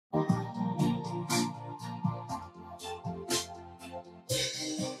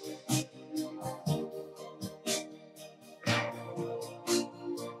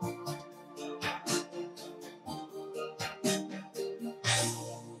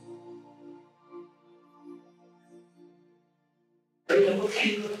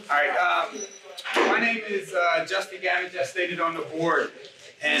right. My name is Justin Gammage, as stated on the board,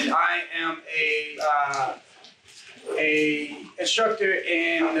 and I am a instructor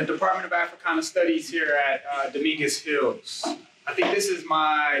in the Department of Africana Studies here at Dominguez Hills. I think this is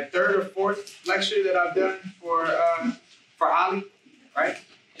my third or fourth lecture that I've done for OLLI, right?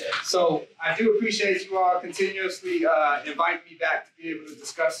 So I do appreciate you all continuously inviting me back to be able to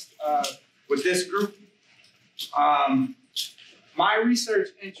discuss with this group. My research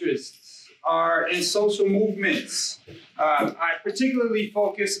interests are in social movements. I particularly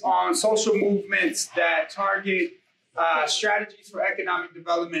focus on social movements that target strategies for economic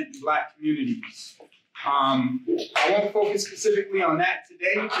development in Black communities. I won't focus specifically on that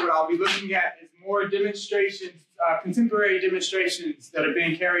today. What I'll be looking at is more demonstrations, contemporary demonstrations that are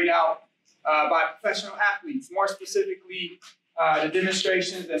being carried out by professional athletes, more specifically the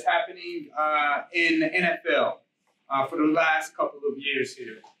demonstrations that's happening in the NFL for the last couple of years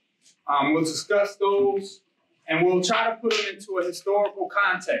here. We'll discuss those and we'll try to put them into a historical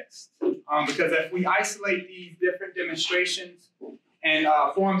context because if we isolate these different demonstrations and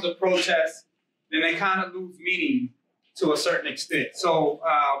forms of protest, then they kind of lose meaning to a certain extent. So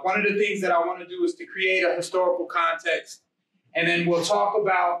one of the things that I want to do is to create a historical context, and then we'll talk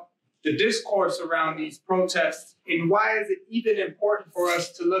about the discourse around these protests and why is it even important for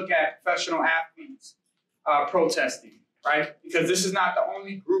us to look at professional athletes protesting, right? Because this is not the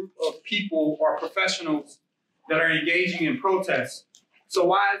only group of people or professionals that are engaging in protests. So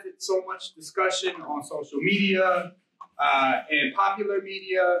why is it so much discussion on social media and popular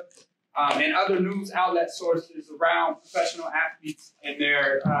media and other news outlet sources around professional athletes and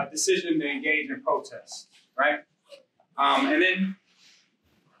their decision to engage in protests, right? And then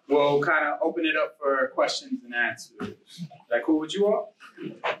we'll kind of open it up for questions and answers. Is that cool with you all?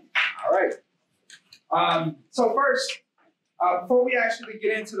 All right. So first, before we actually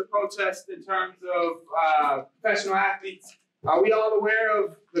get into the protest in terms of professional athletes, are we all aware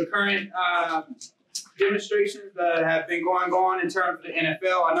of the current demonstrations that have been going on in terms of the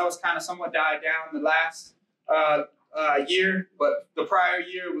NFL? I know it's kind of somewhat died down the last year, but the prior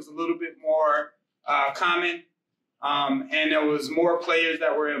year was a little bit more common, and there was more players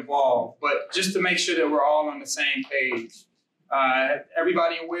that were involved. But just to make sure that we're all on the same page,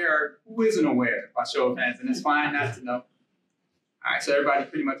 everybody aware? Who isn't aware? By show of hands, and it's fine not to know. All right, so everybody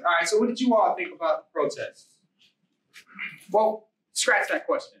pretty much. All right, so what did you all think about the protests? Well, scratch that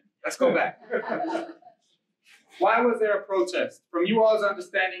question. Let's go back. Why was there a protest? From you all's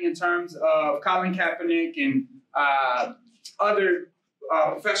understanding in terms of Colin Kaepernick and other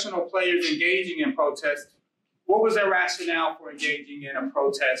professional players engaging in protest, what was their rationale for engaging in a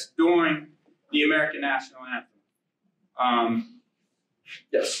protest during the American National Anthem?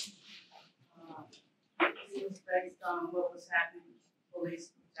 Yes. It was based on what was happening with police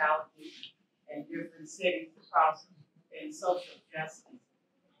brutality in different cities across in social justice.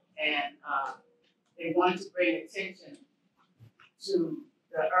 And they wanted to bring attention to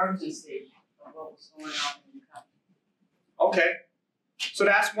the urgency of what was going on in the country. Okay. So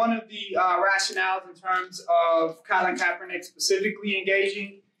that's one of the rationales in terms of Colin Kaepernick specifically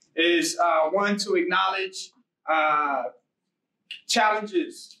engaging is one, to acknowledge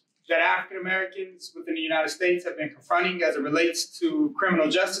challenges that African Americans within the United States have been confronting as it relates to criminal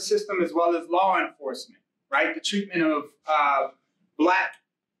justice system as well as law enforcement, right? The treatment of Black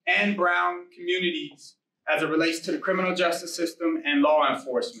and brown communities as it relates to the criminal justice system and law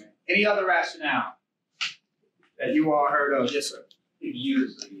enforcement. Any other rationale that you all heard of? Yes, sir. You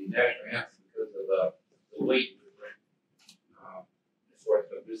use the national anthem because of the weight as far as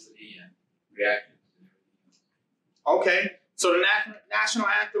publicity and reactions. Okay, so the national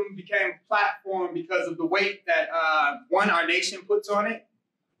anthem became a platform because of the weight that one, our nation puts on it,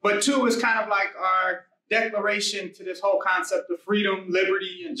 but two, it's kind of like our declaration to this whole concept of freedom,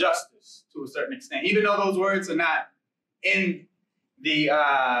 liberty, and justice to a certain extent. Even though those words are not in the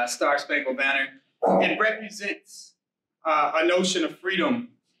Star Spangled Banner, it represents a notion of freedom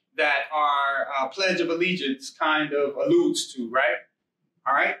that our Pledge of Allegiance kind of alludes to, right?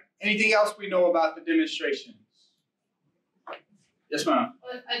 All right. Anything else we know about the demonstrations? Yes, ma'am.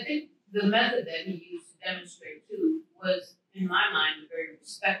 Well, I think the method that he used to demonstrate too was, in my mind, a very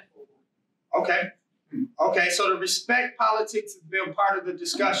respectful one. Okay. Okay, so the respect politics has been part of the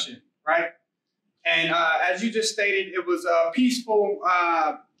discussion, right? And as you just stated, it was a peaceful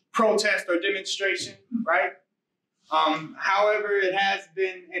protest or demonstration, right? However, it has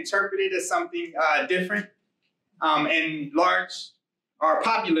been interpreted as something different in large or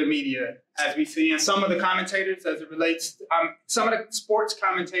popular media, as we see, and some of the commentators as it relates, some of the sports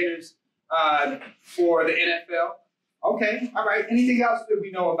commentators for the NFL Okay, all right. Anything else that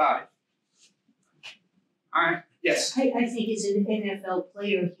we know about it? All right, yes. I think as an NFL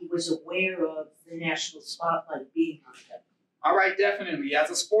player, he was aware of the national spotlight being on him. All right, definitely. As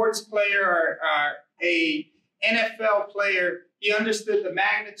a sports player or a NFL player, he understood the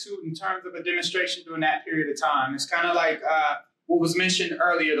magnitude in terms of a demonstration during that period of time. It's kind of like what was mentioned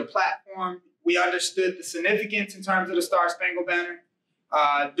earlier, the platform. We understood the significance in terms of the Star Spangled Banner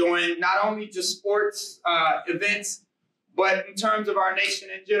during not only just sports events, but in terms of our nation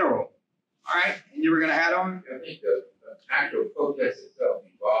in general. All right, and you were going to add on? I think the actual protest itself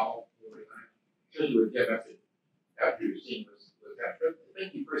evolved over time. Especially with Jeff after you've seen was after. I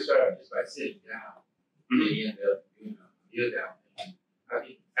think he first started just by sitting down. And he ended up doing a kneel down. And I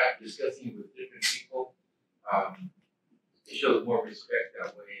think after discussing with different people, it shows more respect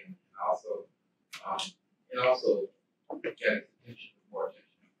that way, and also get attention, more attention.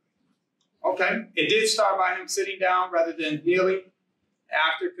 Okay, it did start by him sitting down rather than kneeling.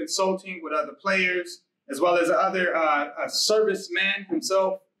 After consulting with other players, as well as other servicemen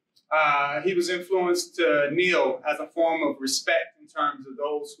himself, he was influenced to kneel as a form of respect in terms of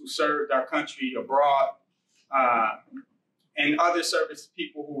those who served our country abroad and other service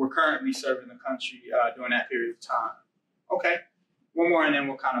people who were currently serving the country during that period of time. Okay, one more and then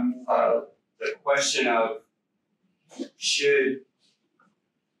we'll kind of move on. The question of should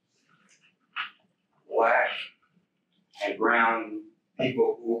Black and brown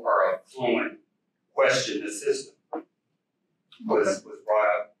people who are affluent question the system was brought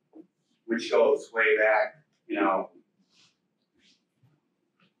up, which goes way back,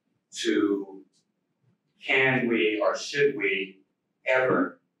 to can we or should we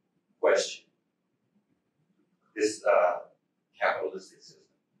ever question this capitalistic system?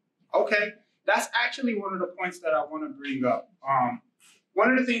 Okay, that's actually one of the points that I want to bring up. One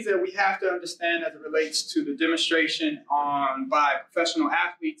of the things that we have to understand as it relates to the demonstration by professional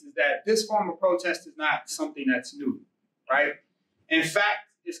athletes is that this form of protest is not something that's new, right? In fact,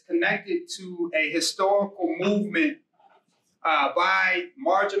 it's connected to a historical movement by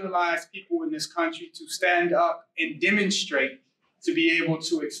marginalized people in this country to stand up and demonstrate, to be able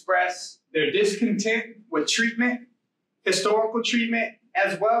to express their discontent with treatment, historical treatment,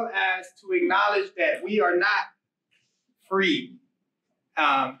 as well as to acknowledge that we are not free.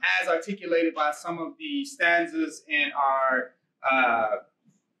 As articulated by some of the stanzas in our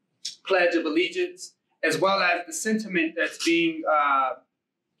Pledge of Allegiance, as well as the sentiment that's being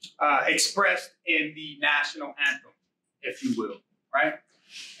expressed in the national anthem, if you will, right?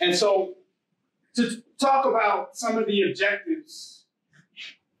 And so to talk about some of the objectives,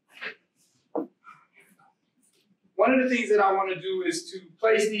 one of the things that I want to do is to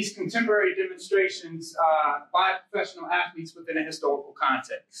place these contemporary demonstrations by professional athletes within a historical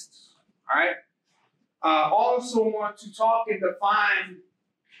context, all right? Also want to talk and define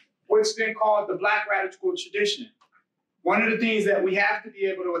what's been called the Black radical tradition. One of the things that we have to be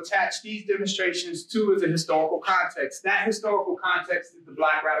able to attach these demonstrations to is a historical context. That historical context is the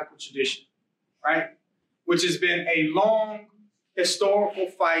Black radical tradition, right? Which has been a long historical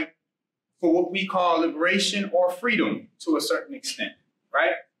fight for what we call liberation or freedom to a certain extent,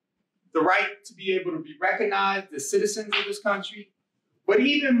 right? The right to be able to be recognized as citizens of this country, but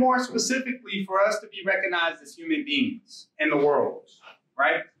even more specifically for us to be recognized as human beings in the world,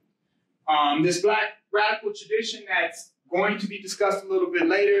 right? This Black radical tradition that's going to be discussed a little bit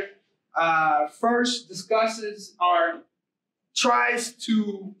later, first discusses or tries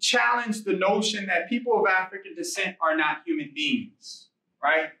to challenge the notion that people of African descent are not human beings,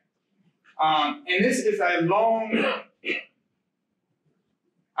 right? And this is a long,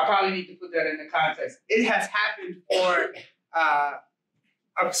 I probably need to put that in the context. It has happened for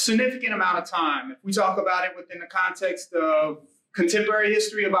a significant amount of time. If we talk about it within the context of contemporary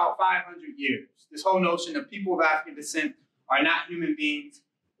history, about 500 years. This whole notion of people of African descent are not human beings.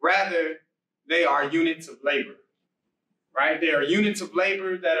 Rather, they are units of labor, right? They are units of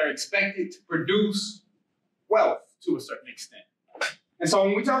labor that are expected to produce wealth to a certain extent. And so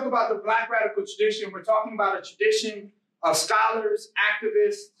when we talk about the Black radical tradition, we're talking about a tradition of scholars,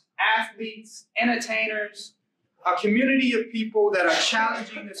 activists, athletes, entertainers, a community of people that are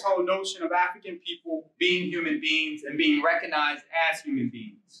challenging this whole notion of African people being human beings and being recognized as human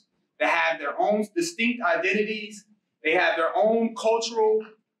beings. They have their own distinct identities. They have their own cultural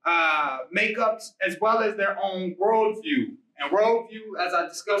makeups, as well as their own worldview. And worldview, as I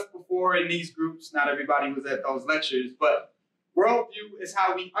discussed before in these groups, not everybody was at those lectures, but worldview is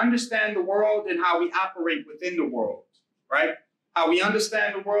how we understand the world and how we operate within the world, right? How we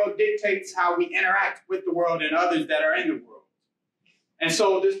understand the world dictates how we interact with the world and others that are in the world. And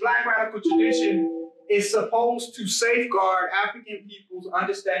so this Black radical tradition is supposed to safeguard African people's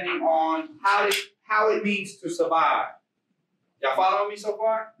understanding on how it means to survive. Y'all following me so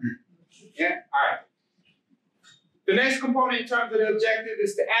far? Yeah? All right. The next component in terms of the objective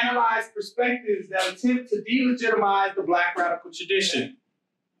is to analyze perspectives that attempt to delegitimize the Black radical tradition.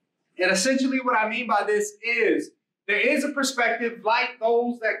 And essentially what I mean by this is there is a perspective like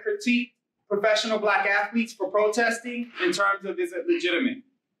those that critique professional Black athletes for protesting in terms of is it legitimate?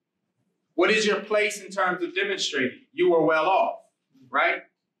 What is your place in terms of demonstrating? You are well off, right?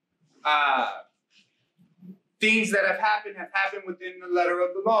 Things that have happened within the letter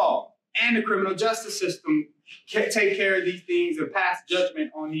of the law. And the criminal justice system can take care of these things and pass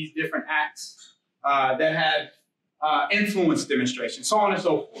judgment on these different acts that have influenced demonstration, so on and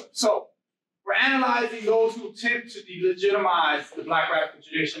so forth. So we're analyzing those who attempt to delegitimize the Black radical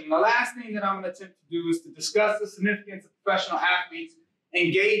tradition. And the last thing that I'm going to attempt to do is to discuss the significance of professional athletes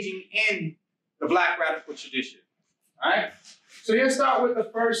engaging in the Black radical tradition. All right? So let's start with the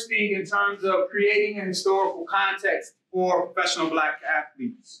first thing in terms of creating a historical context for professional Black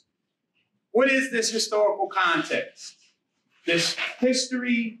athletes. What is this historical context? This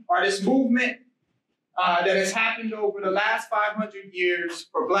history or this movement that has happened over the last 500 years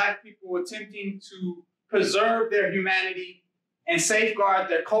for Black people attempting to preserve their humanity and safeguard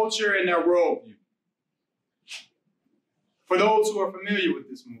their culture and their worldview. For those who are familiar with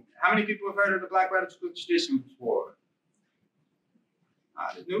this movement, how many people have heard of the Black radical tradition before?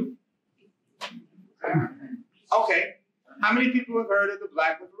 It's new? Okay. How many people have heard of the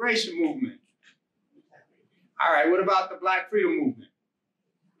Black liberation movement? All right, what about the Black freedom movement?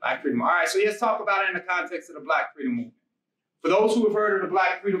 Black freedom. All right, so let's talk about it in the context of the Black freedom movement. For those who have heard of the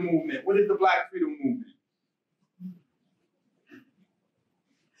Black freedom movement, what is the Black freedom movement?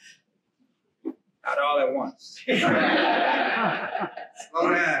 Not all at once. Slow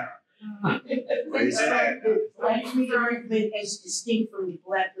down. Black freedom movement is distinct from the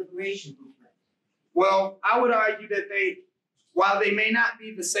Black liberation movement. Well, I would argue that while they may not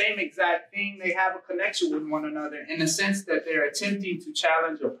be the same exact thing, they have a connection with one another in the sense that they're attempting to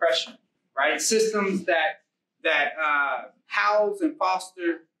challenge oppression, right? Systems that house and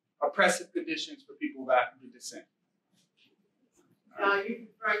foster oppressive conditions for people of African descent. You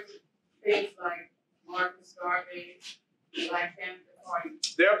refer to things like Marcus Garvey, Black Panther Party.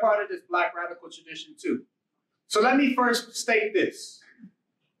 They're part of this Black radical tradition too. So let me first state this.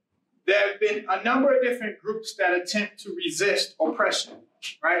 There have been a number of different groups that attempt to resist oppression,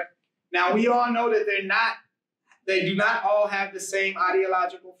 right? Now we all know that they do not all have the same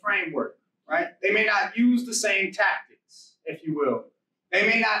ideological framework, right? They may not use the same tactics, if you will. They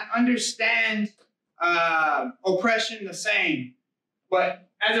may not understand oppression the same, but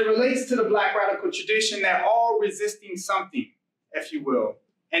as it relates to the Black radical tradition, they're all resisting something, if you will.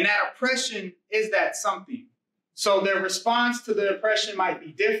 And that oppression is that something. So their response to the oppression might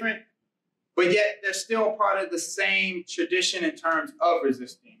be different, but yet they're still part of the same tradition in terms of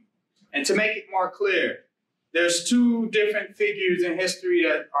resisting. And to make it more clear, there's two different figures in history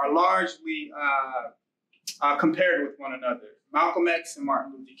that are largely compared with one another. Malcolm X and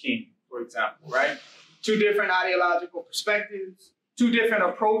Martin Luther King, for example, right? Two different ideological perspectives, two different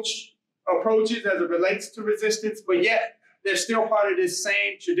approaches as it relates to resistance, but yet they're still part of this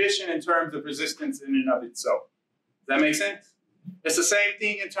same tradition in terms of resistance in and of itself. Does that make sense? It's the same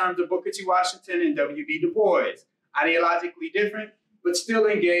thing in terms of Booker T. Washington and W.B. Du Bois. Ideologically different, but still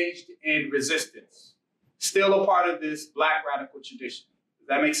engaged in resistance. Still a part of this Black radical tradition. Does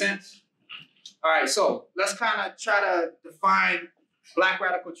that make sense? All right, so let's kind of try to define Black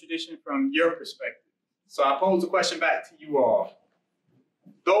radical tradition from your perspective. So I pose the question back to you all.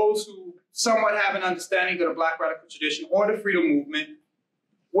 Those who somewhat have an understanding of the Black radical tradition or the freedom movement,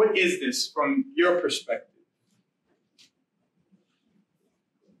 what is this from your perspective?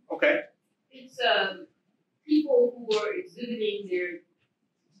 Okay. It's people who are exhibiting their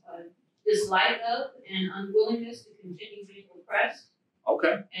dislike of and unwillingness to continue being oppressed.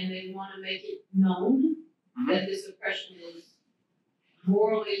 Okay. And they want to make it known that this oppression is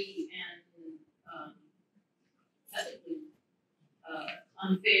morally and ethically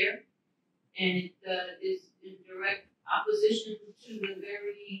unfair, and it is in direct opposition to the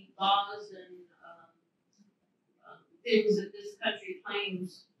very laws and things that this country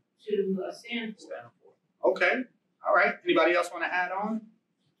claims to stand for. Okay. All right. Anybody else want to add on?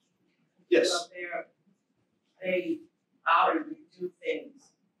 Yes. So they outwardly do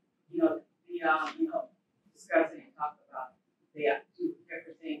things, discussing and talk about. They do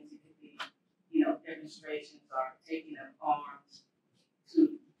different things. It could be, demonstrations or taking up arms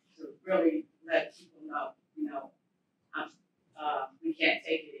to really let people know, we can't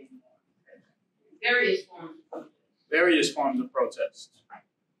take it anymore. various forms of protest. Various forms of protest,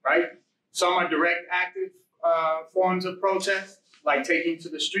 right? Some are direct, active forms of protest, like taking to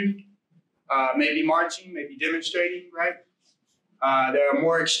the street, maybe marching, maybe demonstrating, right? There are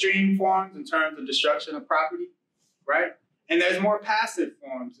more extreme forms in terms of destruction of property, right? And there's more passive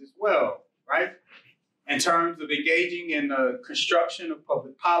forms as well, right? In terms of engaging in the construction of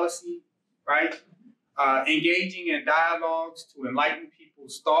public policy, right? Engaging in dialogues to enlighten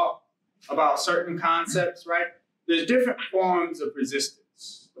people's thought about certain concepts, right? There's different forms of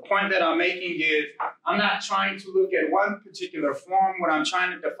resistance. The point that I'm making is I'm not trying to look at one particular form. What I'm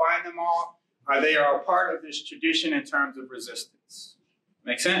trying to define them all they are a part of this tradition in terms of resistance.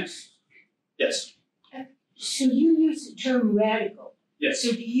 Make sense? Yes. So you use the term radical. Yes.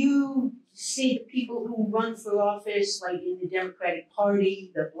 So do you see the people who run for office, like in the Democratic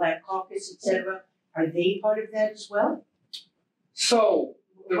Party, the Black Caucus, etc., are they part of that as well? So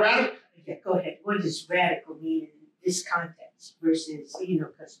the radical. Yeah, go ahead. What does radical mean in this context versus,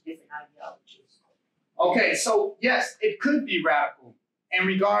 because of different ideologies? Okay, so yes, it could be radical in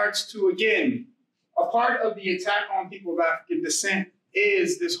regards to, again, a part of the attack on people of African descent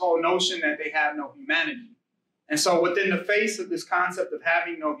is this whole notion that they have no humanity. And so within the face of this concept of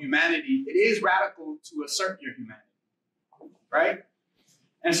having no humanity, it is radical to assert your humanity, right?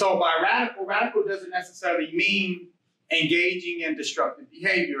 And so by radical doesn't necessarily mean engaging in destructive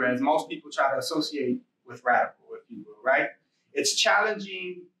behavior, as most people try to associate with radical, if you will, right? It's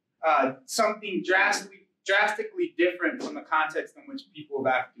challenging something drastically different from the context in which people of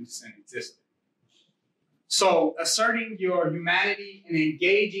African descent existed. So asserting your humanity and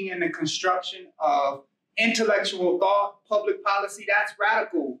engaging in the construction of intellectual thought, public policy, that's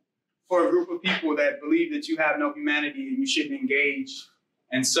radical for a group of people that believe that you have no humanity and you shouldn't engage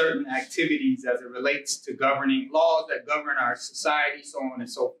in certain activities as it relates to governing laws that govern our society, so on and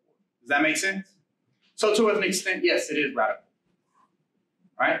so forth. Does that make sense? So to an extent, yes, it is radical,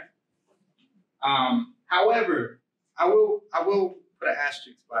 right? However, I will put an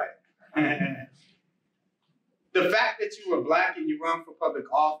asterisk by it. The fact that you are Black and you run for public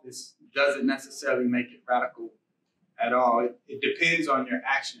office doesn't necessarily make it radical at all. It depends on your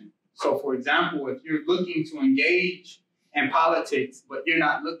action. So for example, if you're looking to engage in politics, but you're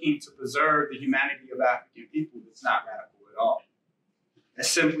not looking to preserve the humanity of African people, it's not radical at all. It's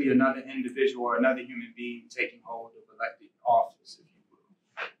simply another individual or another human being taking hold of elected office, if you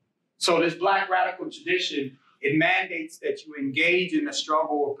will. So this Black radical tradition, it mandates that you engage in the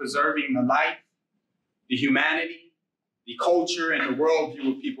struggle of preserving the life, the humanity, the culture, and the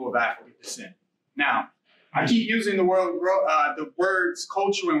worldview of people of African descent. Now, I keep using the words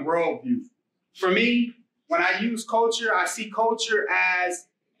culture and worldview. For me, when I use culture, I see culture as,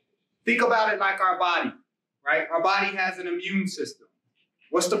 think about it like our body, right? Our body has an immune system.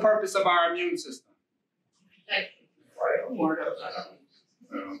 What's the purpose of our immune system?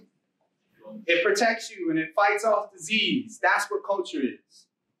 It protects you and it fights off disease. That's what culture is.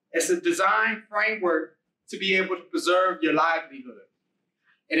 It's a design framework to be able to preserve your livelihood.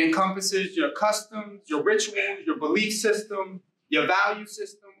 It encompasses your customs, your rituals, your belief system, your value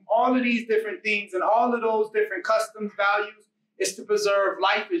system, all of these different things, and all of those different customs, values, is to preserve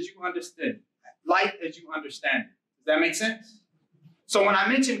life as you understand it. Does that make sense? So when I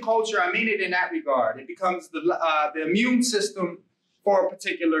mention culture, I mean it in that regard. It becomes the immune system for a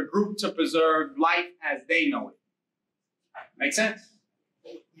particular group to preserve life as they know it. Make sense?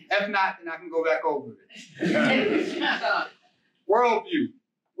 If not, then I can go back over it. Worldview.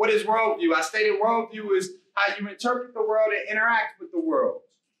 What is worldview? I stated worldview is how you interpret the world and interact with the world,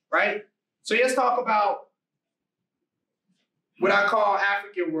 right? So let's talk about what I call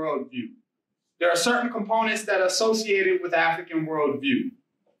African worldview. There are certain components that are associated with African worldview,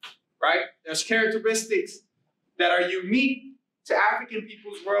 right? There's characteristics that are unique to African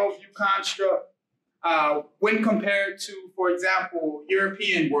people's worldview construct when compared to, for example,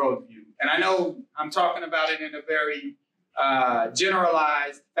 European worldview. And I know I'm talking about it in a very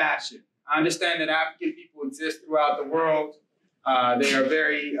generalized fashion. I understand that African people exist throughout the world. They are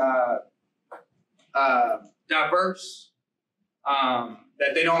very diverse,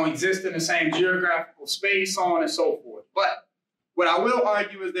 that they don't exist in the same geographical space, so on and so forth. But what I will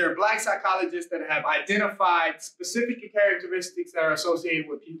argue is there are Black psychologists that have identified specific characteristics that are associated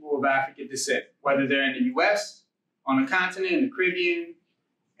with people of African descent, whether they're in the US, on the continent, in the Caribbean,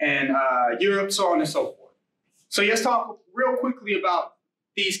 and Europe, so on and so forth. So let's talk real quickly about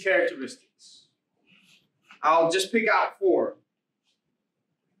these characteristics. I'll just pick out 4.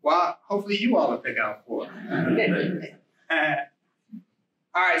 Well, hopefully you all will pick out 4.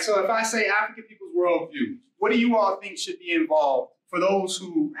 All right, so if I say African people's worldview, what do you all think should be involved for those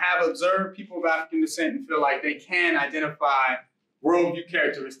who have observed people of African descent and feel like they can identify worldview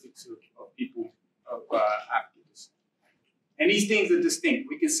characteristics of people of African descent. And these things are distinct.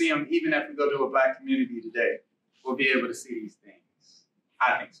 We can see them even if we go to a Black community today. We'll be able to see these things.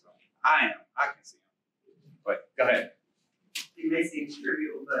 I think so. I can see them. But go ahead. It may seem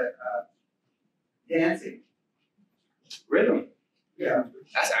trivial, but dancing. Rhythm. Yeah.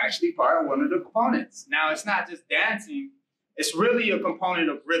 That's actually part of one of the components. Now, it's not just dancing. It's really a component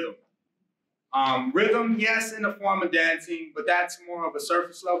of rhythm. Rhythm, yes, in the form of dancing, but that's more of a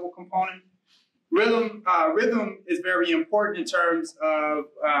surface level component. Rhythm is very important in terms of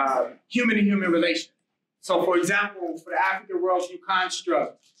human-to-human relation. So, for example, for the African worldview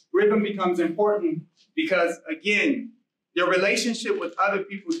construct, rhythm becomes important because, again, your relationship with other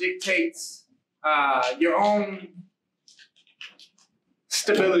people dictates your own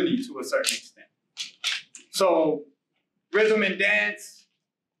stability to a certain extent. So, rhythm and dance,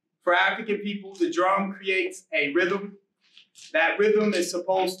 for African people, the drum creates a rhythm. That rhythm is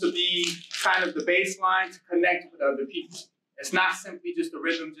supposed to be kind of the baseline to connect with other people. It's not simply just a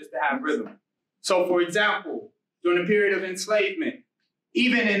rhythm just to have rhythm. So, for example, during the period of enslavement,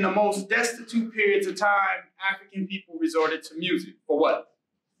 even in the most destitute periods of time, African people resorted to music. For what?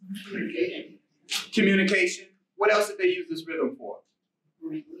 Communication. What else did they use this rhythm for?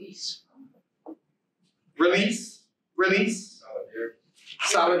 Release. Release.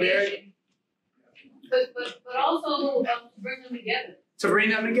 Solidarity. But also to bring them together. To bring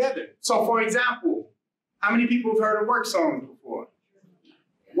them together. So, for example, how many people have heard of work songs before?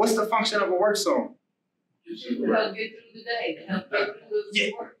 What's the function of a work song? To help get through the day, to help get through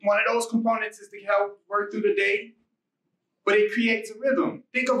the work. One of those components is to help work through the day, but it creates a rhythm.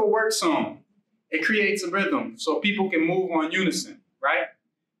 Think of a work song. It creates a rhythm so people can move on unison, right?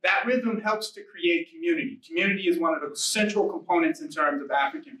 That rhythm helps to create community. Community is one of the central components in terms of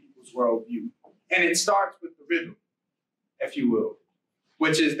African people's worldview. And it starts with the rhythm, if you will,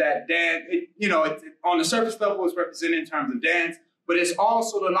 which is that dance, on the surface level it's represented in terms of dance, but it's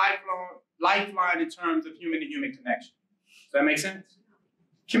also the lifeline in terms of human-to-human connection. Does that make sense?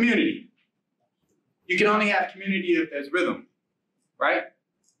 Community. You can only have community if there's rhythm, right?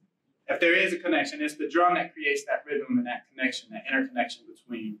 If there is a connection, it's the drum that creates that rhythm and that connection, that interconnection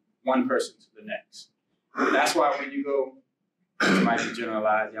between one person to the next. That's why when you go, this might be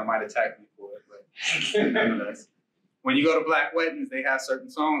generalized, y'all might attack me for it, but nonetheless, when you go to Black weddings, they have certain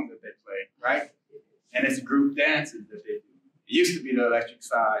songs that they play, right? And it's group dances that they do. It used to be the electric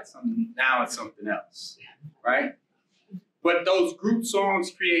side, now it's something else, right? But those group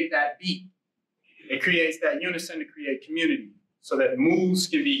songs create that beat. It creates that unison to create community so that moves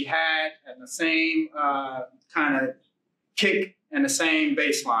can be had at the same kind of kick and the same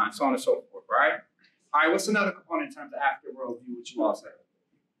baseline, so on and so forth, right? All right, what's another component in terms of African worldview, which you all said?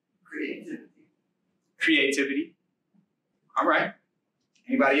 Creativity. All right.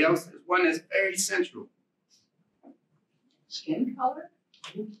 Anybody else? There's one that's very central. Skin color?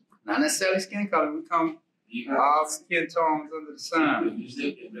 Not necessarily skin color. We come all skin tones under the sun.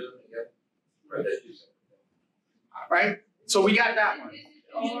 Music and rhythm together. All right. So we got that one. Is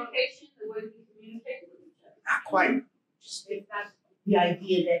it communication, the way we communicate with each other? Not quite. If that's the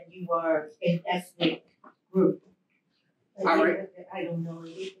idea that you are an ethnic group. All right. I don't know,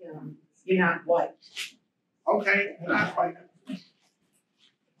 you're not white. Okay. Not quite.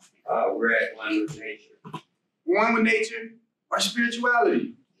 We're at one with nature. One with nature or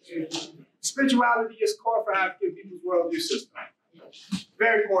spirituality. Spirituality is core for African people's worldview system.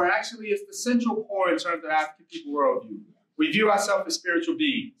 Very core. Actually, it's the central core in terms of African people worldview. We view ourselves as spiritual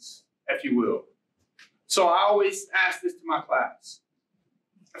beings, if you will. So I always ask this to my class.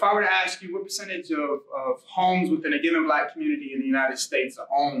 If I were to ask you what percentage of homes within a given Black community in the United States are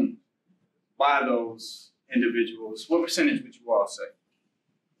owned by those individuals, what percentage would you all say?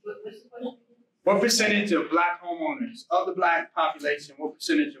 What's the question? What percentage of Black homeowners, of the Black population, what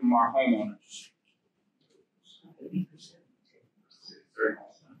percentage of them are homeowners?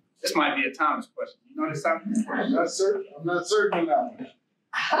 This might be a Thomas question. You know this, Thomas? I'm not certain on that one.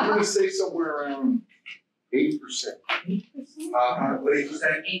 I'm going to say somewhere around 8%. What did you say?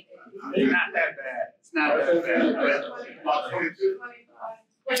 It's not that bad. It's not that bad.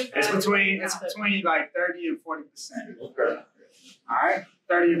 It's between like 30 and 40%. Okay. All right,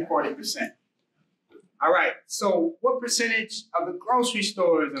 30 and 40%. All right. So, what percentage of the grocery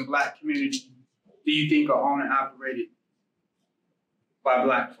stores in Black community do you think are owned and operated by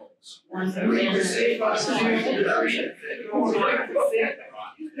Black folks?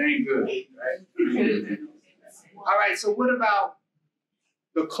 Very good. Right? All right. So, what about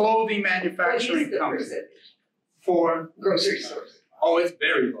the clothing manufacturing company for grocery stores? Oh, it's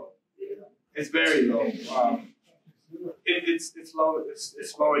very low. It's very low. It's low.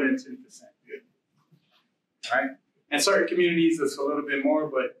 It's lower than 10%. Right? In certain communities, it's a little bit more,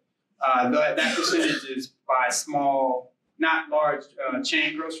 but that percentage is by small, not large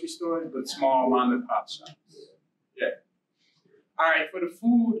chain grocery stores, but small mom and pop shops. Yeah. All right. For the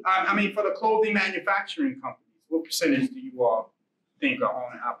food, for the clothing manufacturing companies, what percentage do you all think are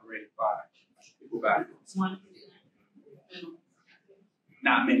owned and operated by people back? 1%.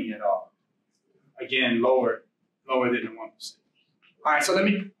 Not many at all. Again, lower than the 1%. All right, so let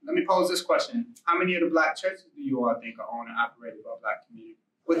me pose this question. How many of the black churches do you all think are owned and operated by black community?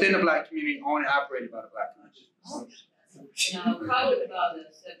 Within the black community, owned and operated by the black community? No, probably about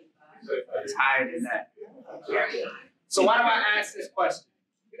 75. It's higher than that. So why do I ask this question?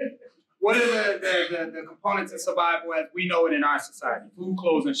 What are the components of survival as we know it in our society? Food,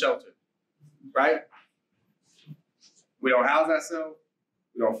 clothes, and shelter, right? We don't house ourselves.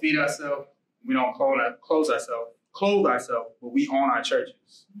 We don't feed ourselves. We don't clothe ourselves, but we own our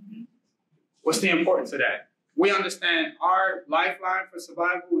churches. What's the importance of that? We understand our lifeline for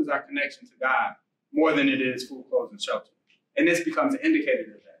survival is our connection to God more than it is food, clothes, and shelter. And this becomes an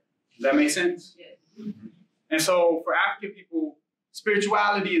indicator of that. Does that make sense? Yes. And so for African people,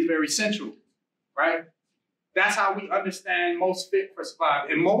 spirituality is very central, right? That's how we understand most fit for survival.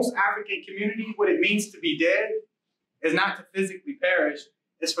 In most African communities, what it means to be dead is not to physically perish.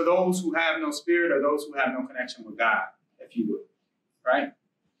 It's for those who have no spirit or those who have no connection with God, if you will, right?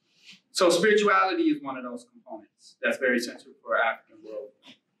 So spirituality is one of those components that's very central for African world.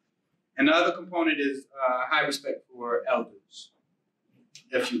 And the other component is high respect for elders,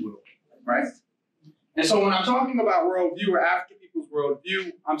 if you will, right? And so when I'm talking about worldview or African people's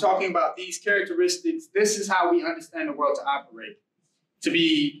worldview, I'm talking about these characteristics. This is how we understand the world to operate. To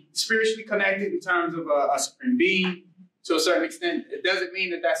be spiritually connected in terms of a supreme being. To a certain extent, it doesn't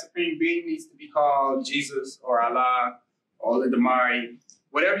mean that supreme being needs to be called Jesus or Allah or the Damari,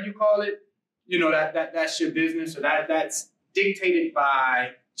 whatever you call it. You know, that's your business, or that's dictated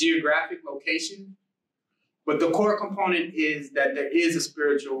by geographic location. But the core component is that there is a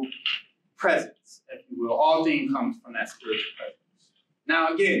spiritual presence, if you will. All things comes from that spiritual presence.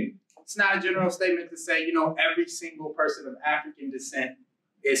 Now, again, it's not a general statement to say, you know, every single person of African descent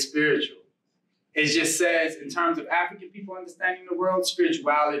is spiritual. It just says, in terms of African people understanding the world,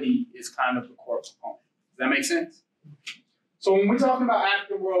 spirituality is kind of the core component. Does that make sense? So when we're talking about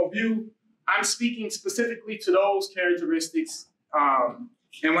African worldview, I'm speaking specifically to those characteristics.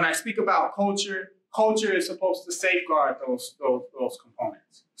 And when I speak about culture, culture is supposed to safeguard those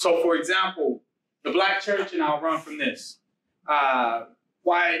components. So for example, the black church, and I'll run from this, while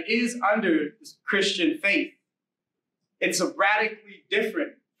it is under the Christian faith, it's radically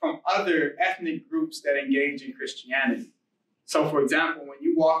different from other ethnic groups that engage in Christianity. So for example, when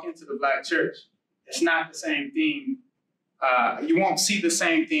you walk into the black church, it's not the same thing. You won't see the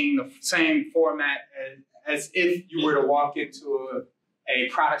same thing, the same format as if you were to walk into a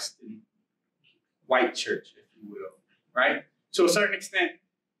Protestant white church, if you will, right? To a certain extent,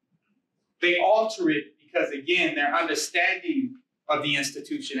 they alter it because, again, their understanding of the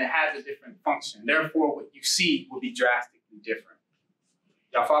institution, it has a different function. Therefore, what you see will be drastically different.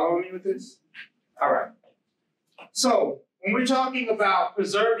 Y'all following me with this? All right. So when we're talking about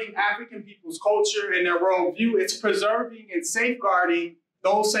preserving African people's culture and their worldview, it's preserving and safeguarding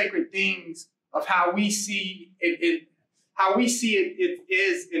those sacred things of how we see it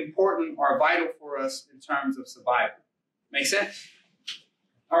is important or vital for us in terms of survival. Make sense?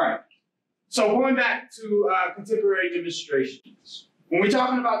 All right. So going back to contemporary demonstrations. When we're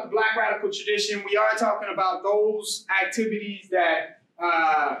talking about the Black radical tradition, we are talking about those activities that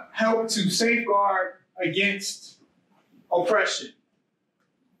help to safeguard against oppression.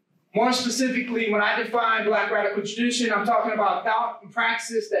 More specifically, when I define Black radical tradition, I'm talking about thought and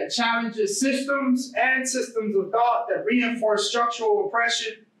praxis that challenges systems and systems of thought that reinforce structural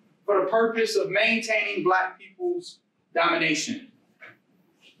oppression for the purpose of maintaining Black people's domination.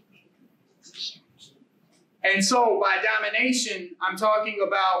 And so by domination, I'm talking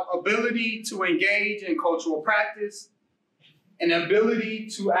about ability to engage in cultural practice, an ability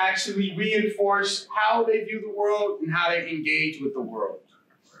to actually reinforce how they view the world and how they engage with the world.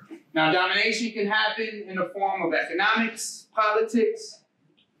 Now, domination can happen in the form of economics, politics,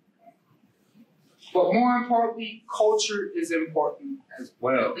 but more importantly, culture is important as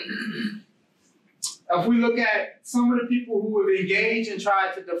well. If we look at some of the people who have engaged and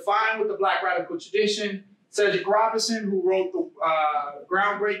tried to define what the Black radical tradition, Cedric Robinson, who wrote the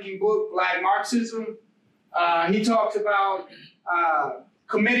groundbreaking book, Black Marxism, he talks about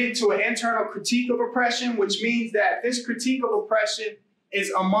committed to an internal critique of oppression, which means that this critique of oppression is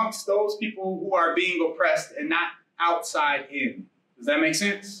amongst those people who are being oppressed and not outside in. Does that make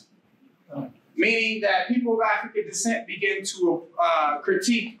sense? Meaning that people of African descent begin to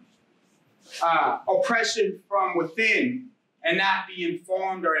critique oppression from within and not be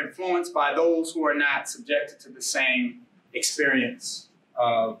informed or influenced by those who are not subjected to the same experience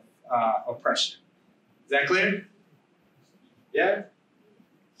of oppression. Is that clear? Yeah?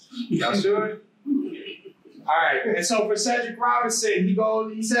 Y'all sure? All right, and so for Cedric Robinson,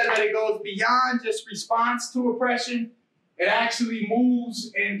 he said that it goes beyond just response to oppression. It actually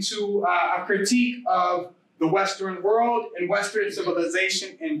moves into a critique of the Western world and Western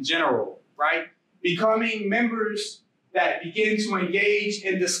civilization in general, right? Becoming members that begin to engage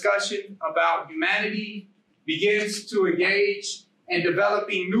in discussion about humanity, begins to engage in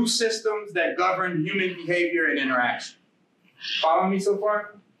developing new systems that govern human behavior and interaction. Follow me so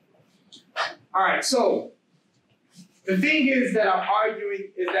far? All right, so the thing is that I'm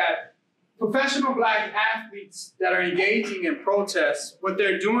arguing is that professional Black athletes that are engaging in protests, what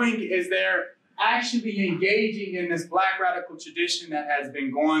they're doing is they're actually engaging in this Black radical tradition that has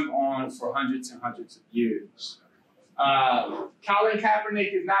been going on for hundreds and hundreds of years. Colin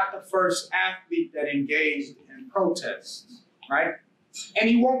Kaepernick is not the first athlete that engaged in protests, right? And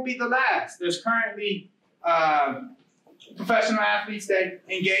he won't be the last. There's currently professional athletes that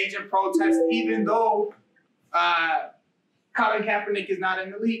engage in protests, even though Colin Kaepernick is not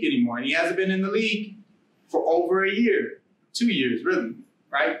in the league anymore. And he hasn't been in the league for over a year, 2 years really,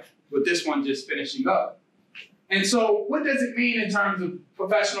 right? With this one just finishing up. And so what does it mean in terms of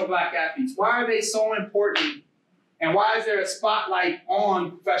professional Black athletes? Why are they so important? And why is there a spotlight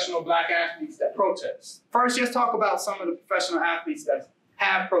on professional Black athletes that protest? First, let's talk about some of the professional athletes that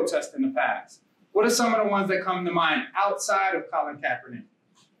have protested in the past. What are some of the ones that come to mind outside of Colin Kaepernick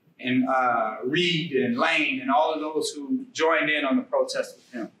and Reed and Lane and all of those who joined in on the protest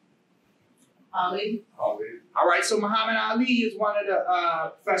with him? Ali. All right, so Muhammad Ali is one of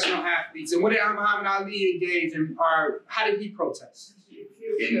the professional athletes. And what did Muhammad Ali engage in, or how did he protest? He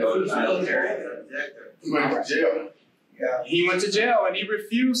didn't go to the military. He went to jail. Yeah. He went to jail and he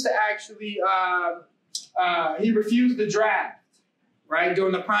refused to actually, he refused the draft, right,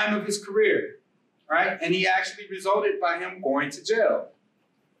 during the prime of his career, right? And he actually resulted by him going to jail,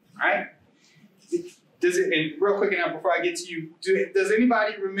 right? And real quick now before I get to you, does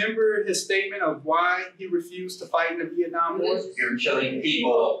anybody remember his statement of why he refused to fight in the Vietnam War? You're killing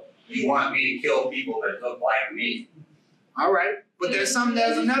people. You want me to kill people that look like me. All right, but there's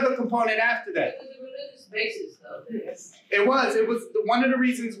another component after that. It was a religious basis, though. Yes. It was one of the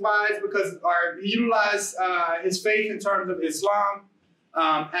reasons why is because he utilized his faith in terms of Islam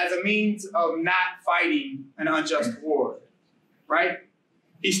as a means of not fighting an unjust war, right?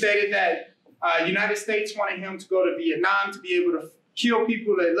 He stated that United States wanted him to go to Vietnam to be able to kill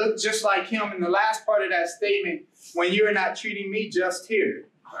people that look just like him. And the last part of that statement, when you're not treating me just here,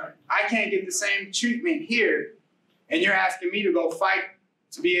 I can't get the same treatment here, and you're asking me to go fight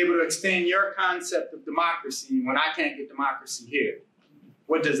to be able to extend your concept of democracy when I can't get democracy here.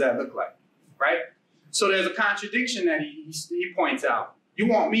 What does that look like, right? So there's a contradiction that he points out. You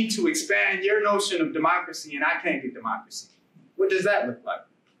want me to expand your notion of democracy and I can't get democracy. What does that look like?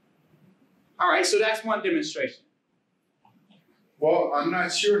 All right, so that's one demonstration. Well, I'm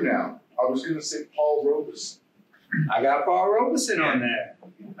not sure now. I was going to say Paul Robeson. I got Paul Robeson on there.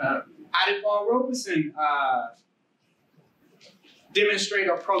 How did Paul Robeson demonstrate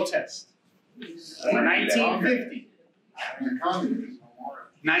or protest? 1950. The communists.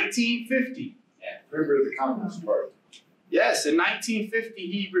 1950. Member of the Communist Party. Yes, in 1950,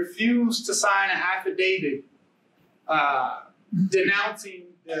 he refused to sign an affidavit denouncing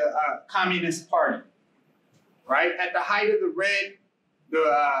the Communist Party, right? At the height of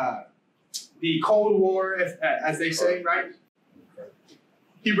the Cold War, as they say, right?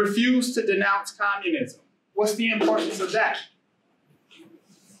 He refused to denounce communism. What's the importance of that?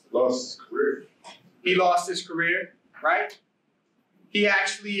 Lost his career. He lost his career, right? He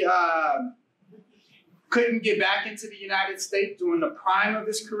actually couldn't get back into the United States during the prime of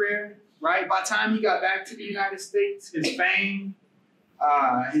his career, right? By the time he got back to the United States, his fame,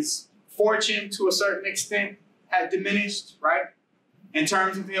 his fortune to a certain extent had diminished, right? In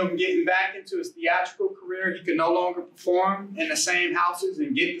terms of him getting back into his theatrical career, he could no longer perform in the same houses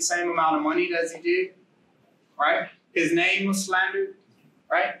and get the same amount of money as he did, right? His name was slandered,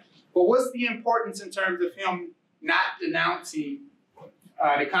 right? But what's the importance in terms of him not denouncing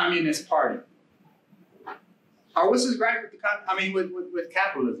the Communist Party? Or what's his gripe with with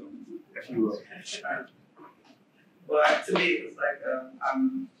capitalism, if you will? But to me, it was like,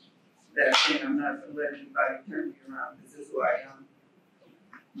 I'm that thing, I'm not gonna let anybody turn me around, this is who I am.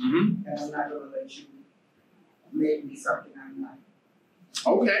 Mm-hmm. And I'm not gonna let you make me something I'm not.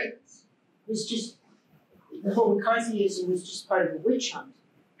 Okay. It was just, the whole McCarthyism was just part of a witch hunt.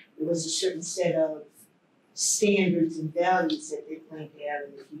 There was a certain set of standards and values that they planned to have,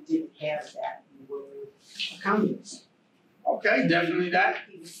 and if you didn't have that, you were a communist. Okay, definitely that.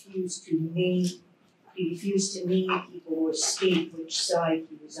 He refused to name people or state which side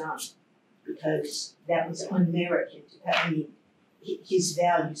he was on, because that was un-American. I mean, his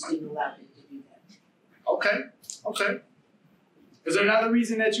values didn't allow him to do that. Okay, okay. Is there another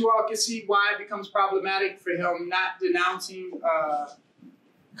reason that you all can see why it becomes problematic for him not denouncing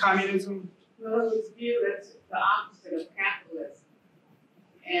communism? Well, it was viewed as the opposite of capitalism.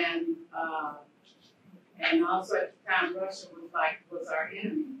 And also at the time, Russia was our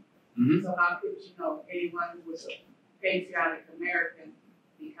enemy. Mm-hmm. So how could, anyone who was a patriotic American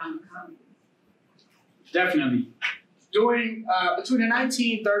become a communist? Definitely. During, between the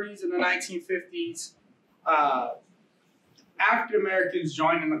 1930s and the 1950s, African Americans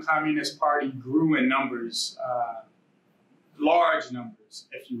joining the Communist Party grew in numbers, large numbers,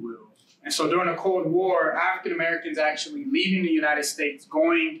 if you will. And so during the Cold War, African Americans actually leaving the United States,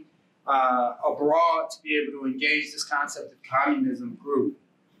 going abroad to be able to engage this concept of communism grew.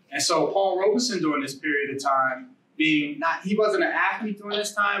 And so Paul Robeson during this period of time, he wasn't an athlete during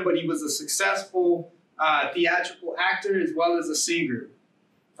this time, but he was a successful theatrical actor as well as a singer,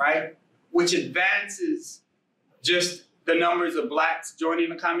 right? Which advances just the numbers of blacks joining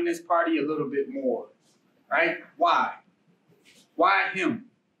the Communist Party a little bit more, right? Why? Why him?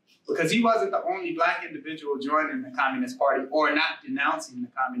 Because he wasn't the only black individual joining the Communist Party or not denouncing the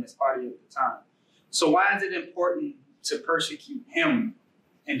Communist Party at the time. So why is it important to persecute him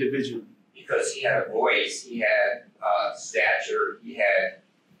individually? Because he had a voice, he had stature, he had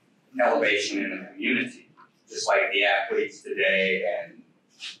elevation in the community, just like the athletes today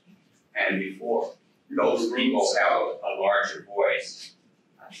and before. Those people have a larger voice.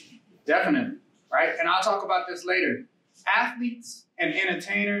 Definitely, right? And I'll talk about this later. Athletes and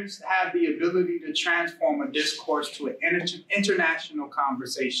entertainers have the ability to transform a discourse to an international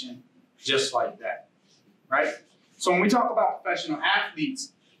conversation just like that, right? So when we talk about professional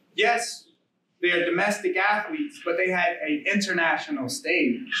athletes, yes, they're domestic athletes, but they had an international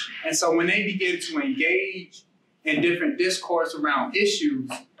stage. And so when they begin to engage in different discourse around issues,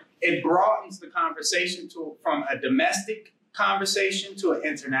 it broadens the conversation from a domestic conversation to an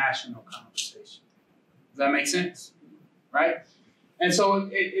international conversation. Does that make sense? Right? And so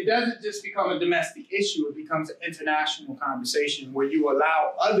it doesn't just become a domestic issue, it becomes an international conversation where you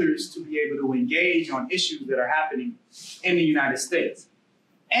allow others to be able to engage on issues that are happening in the United States.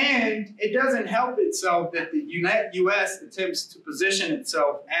 And it doesn't help itself that the U.S. attempts to position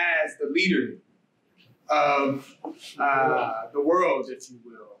itself as the leader of the world, if you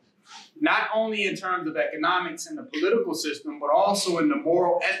will. Not only in terms of economics and the political system, but also in the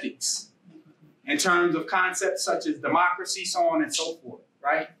moral ethics, in terms of concepts such as democracy, so on and so forth,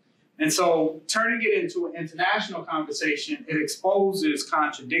 right? And so turning it into an international conversation, it exposes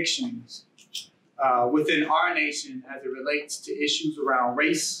contradictions within our nation as it relates to issues around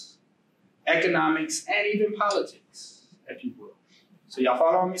race, economics, and even politics, if you will. So y'all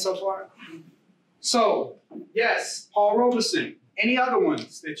following me so far? So, yes, Paul Robeson. Any other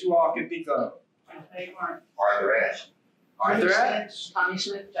ones that you all can think of? They weren't. Arthur Ashe. Arthur Ashe. Tommy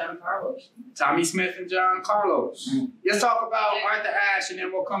Smith, John Carlos. Tommy Smith and John Carlos. Let's talk about Arthur Ashe, and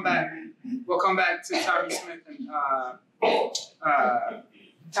then we'll come back. We'll come back to Tommy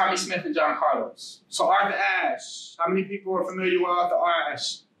Smith and John Carlos. So Arthur Ashe. How many people are familiar with Arthur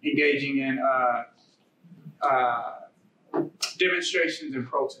Ashe engaging in demonstrations and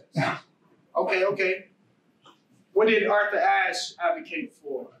protests? Okay. What did Arthur Ashe advocate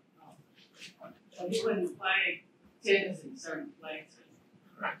for? So he wouldn't play tennis in certain places.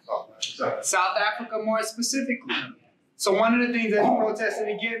 South Africa, more specifically. So one of the things that he protested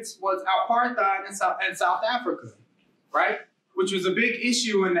against was apartheid in South Africa, right? Which was a big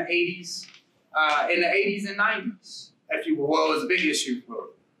issue in the 80s, and 90s, if you will. Well, it was a big issue for,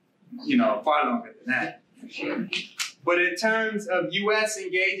 far longer than that. But in terms of U.S.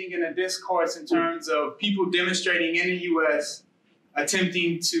 engaging in a discourse, in terms of people demonstrating in the U.S.,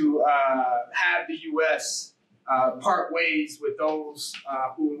 attempting to have the U.S. part ways with those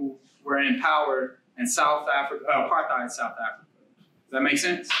who were in power in South Africa, apartheid in South Africa. Does that make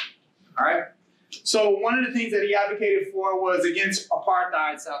sense? All right. So one of the things that he advocated for was against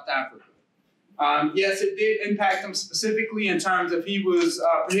apartheid in South Africa. Yes, it did impact him specifically in terms of he was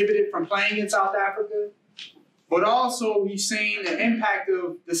prohibited from playing in South Africa. but also he's saying the impact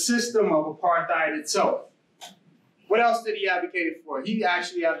of the system of apartheid itself. What else did he advocate for? He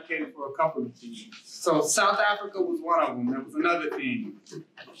actually advocated for a couple of things. So South Africa was one of them. There was another thing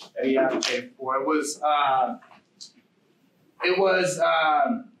that he advocated for. It was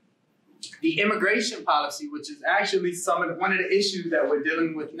the immigration policy, which is actually one of the issues that we're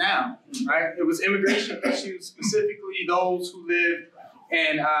dealing with now, right? It was immigration issues, specifically those who live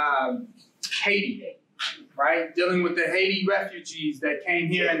in Haiti, right? Dealing with the Haiti refugees that came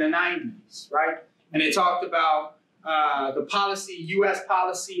here in the 90s, right? And they talked about the policy, U.S.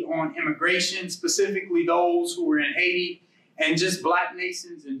 policy on immigration, specifically those who were in Haiti, and just Black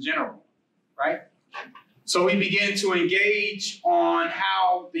nations in general, right? So we began to engage on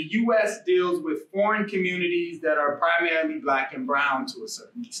how the U.S. deals with foreign communities that are primarily Black and brown to a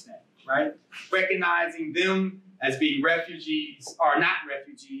certain extent, right? Recognizing them as being refugees, or not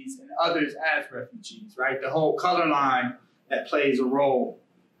refugees, and others as refugees, right? The whole color line that plays a role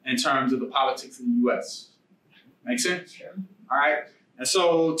in terms of the politics of the U.S. Make sense? Sure. All right. And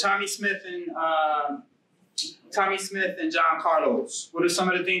so Tommy Smith and John Carlos, what are some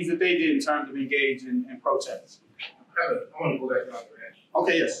of the things that they did in terms of engage in protests? I want to go back to operation.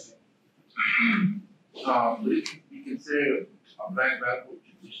 Okay, yes. Would it be considered a Black radical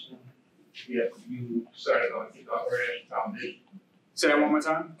tradition? Yeah, you started on the Upper Ash Foundation. Say that one more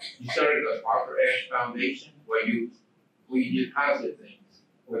time. You started the Upper Ash Foundation where you did positive things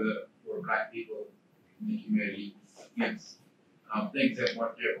for Black people in the community against things that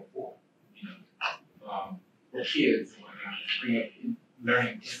weren't there before. You know, for kids, bring up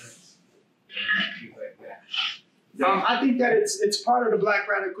learning talents and things like that. I think that it's part of the Black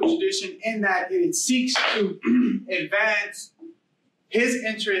radical tradition in that it seeks to advance his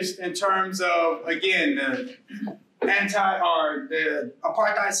interest in terms of, again, the the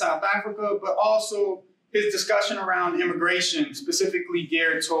apartheid South Africa, but also his discussion around immigration, specifically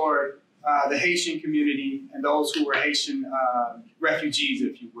geared toward the Haitian community and those who were Haitian refugees,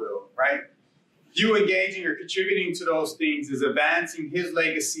 if you will, right? You engaging or contributing to those things is advancing his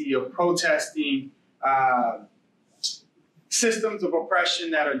legacy of protesting systems of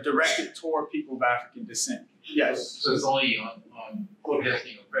oppression that are directed toward people of African descent. Yes. So it's only on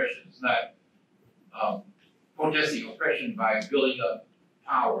protesting oppression. It's not protesting oppression by building up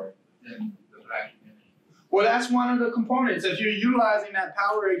power in the Black community. Well, that's one of the components. If you're utilizing that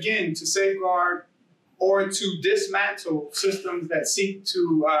power, again, to safeguard or to dismantle systems that seek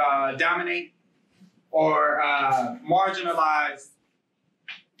to dominate or marginalize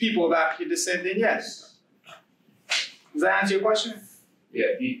people of African descent, then yes. Does that answer your question? Yeah.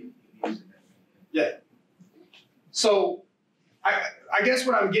 Yeah. So I guess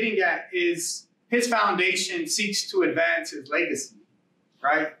what I'm getting at is his foundation seeks to advance his legacy,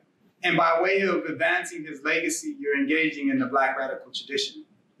 right? And by way of advancing his legacy, you're engaging in the Black radical tradition.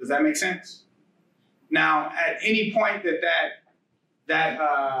 Does that make sense? Now, at any point that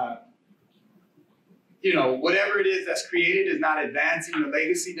you know, whatever it is that's created is not advancing the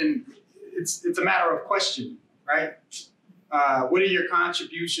legacy, then it's a matter of question, right? What are your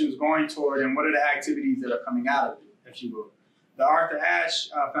contributions going toward, and what are the activities that are coming out of it, if you will? The Arthur Ashe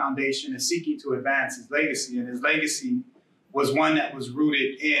Foundation is seeking to advance his legacy, and his legacy was one that was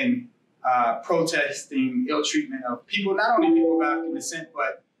rooted in protesting ill treatment of people, not only people of African descent,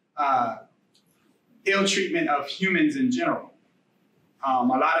 but ill treatment of humans in general. A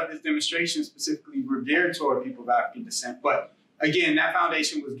lot of his demonstrations specifically were geared toward people of African descent, but again, that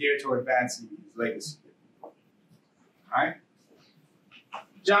foundation was geared toward advancing his legacy. All right?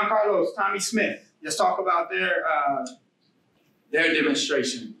 John Carlos, Tommy Smith, let's talk about their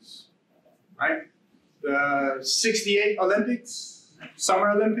demonstrations, right? The '68 Olympics,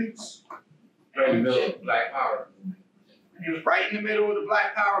 Summer Olympics. Right in the middle of Black Power movement. Right in the middle of the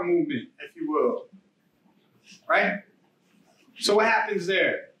Black Power movement, if you will, right? So what happens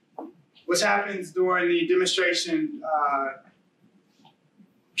there? What happens during the demonstration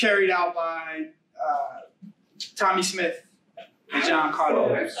carried out by Tommy Smith and John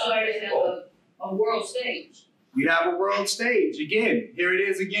Carlos? So they have a world stage. You have a world stage. Again, here it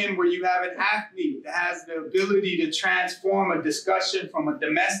is again where you have an athlete that has the ability to transform a discussion from a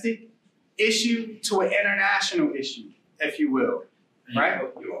domestic issue to an international issue, if you will, right?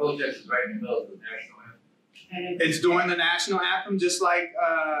 Your protest is right in the middle of the national anthem. It's during the national anthem, just like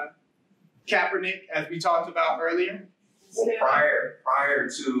Kaepernick, as we talked about earlier. Well, prior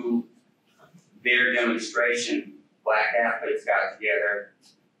to their demonstration, Black athletes got together.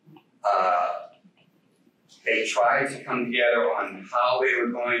 They tried to come together on how they were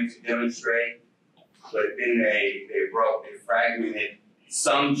going to demonstrate, but then they fragmented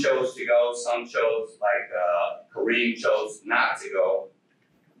some chose to go, some chose, like Kareem chose not to go.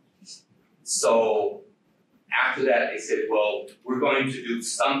 So after that, they said, well, we're going to do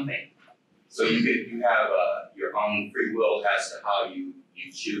something. So you have your own free will as to how you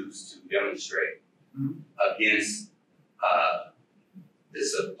choose to demonstrate against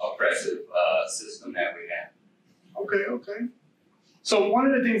this oppressive system that we have. Okay. So one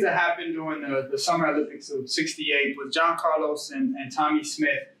of the things that happened during the Summer Olympics of '68 was John Carlos and Tommie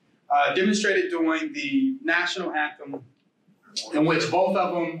Smith demonstrated during the national anthem, in which both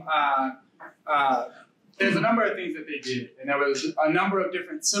of them, there's a number of things that they did, and there was a number of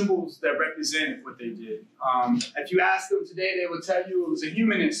different symbols that represented what they did. If you ask them today, they will tell you it was a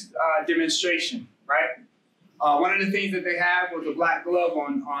humanist demonstration, right? One of the things that they had was a black glove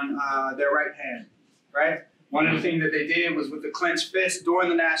on their right hand, right? One of the things that they did was with the clenched fist during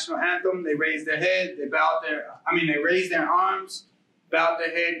the national anthem, they raised their head, they raised their arms, bowed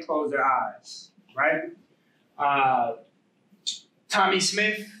their head, closed their eyes, right? Tommie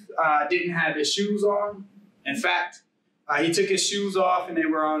Smith didn't have his shoes on. In fact, he took his shoes off and they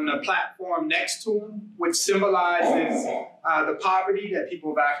were on the platform next to him, which symbolizes the poverty that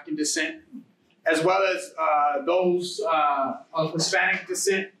people of African descent, as well as those of Hispanic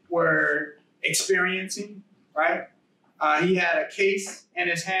descent were experiencing, right? He had a case in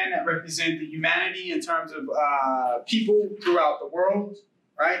his hand that represented the humanity in terms of people throughout the world,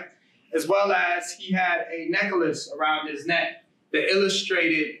 right? As well as he had a necklace around his neck that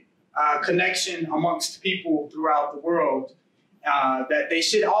illustrated connection amongst people throughout the world, that they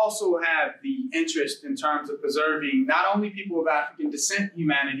should also have the interest in terms of preserving not only people of African descent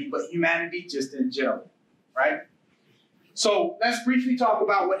humanity, but humanity just in general, right? So let's briefly talk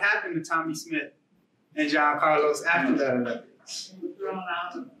about what happened to Tommie Smith and John Carlos after the Olympics. They were thrown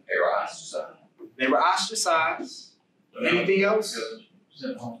out. They were ostracized. They were ostracized. Anything else?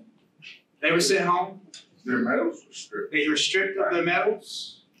 Sent home. They were sent home. Their medals were stripped. They were stripped of their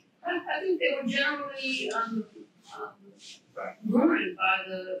medals. I think they were generally ruined by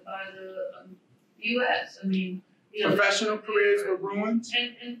the U.S. I mean, you know, Professional careers were ruined.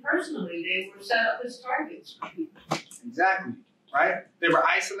 and personally, they were set up as targets for people. Exactly, right? They were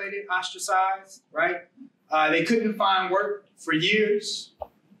isolated, ostracized, right? They couldn't find work for years.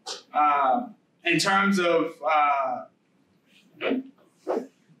 In terms of,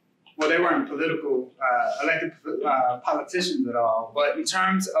 well, they weren't political, elected politicians at all, but in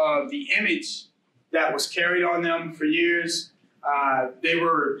terms of the image that was carried on them for years, they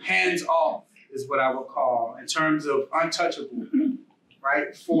were hands off, is what I would call, in terms of untouchable,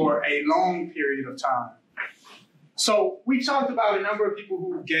 right, for a long period of time. So we talked about a number of people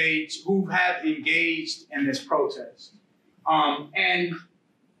who have engaged in this protest. And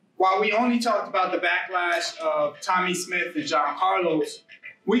while we only talked about the backlash of Tommie Smith and John Carlos,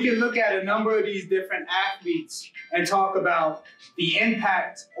 we can look at a number of these different athletes and talk about the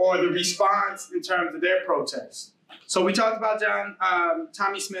impact or the response in terms of their protests. So we talked about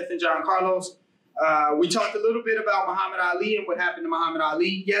Tommie Smith and John Carlos. We talked a little bit about Muhammad Ali and what happened to Muhammad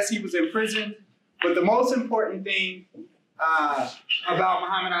Ali. Yes, he was in prison, but the most important thing about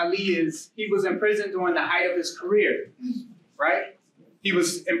Muhammad Ali is he was in prison during the height of his career, right? He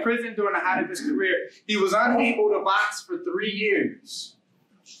was in prison during the height of his career. He was unable to box for 3 years,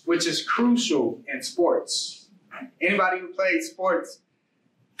 which is crucial in sports. Anybody who plays sports,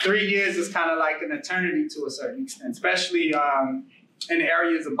 3 years is kind of like an eternity to a certain extent, especially in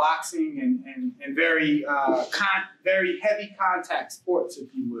areas of boxing and very heavy contact sports,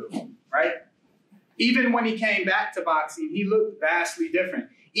 if you will, right? Even when he came back to boxing, he looked vastly different.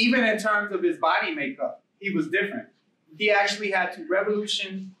 Even in terms of his body makeup, he was different. He actually had to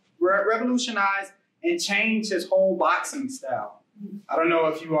revolutionize and change his whole boxing style. I don't know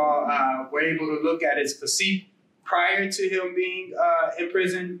if you all were able to look at his physique prior to him being in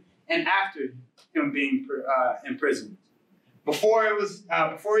prison and after him being in prison. Before he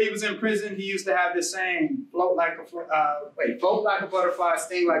was in prison, he used to have this saying, float like a butterfly,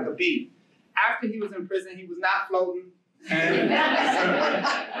 sting like a bee. After he was in prison, he was not floating. And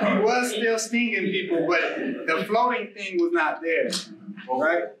he was still stinging people, but the floating thing was not there,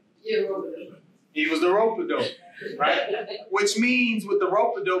 right? He was the rope-a-dope, right? Which means with the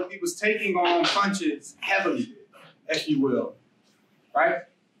rope-a-dope, he was taking on punches heavily, if you will, right?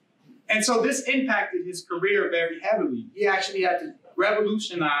 And so this impacted his career very heavily. He actually had to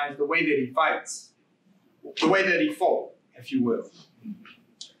revolutionize the way that he fights, the way that he fought, if you will.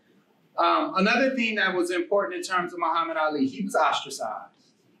 Another thing that was important in terms of Muhammad Ali, he was ostracized,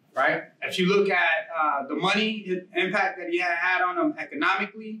 right? If you look at the money impact that he had on him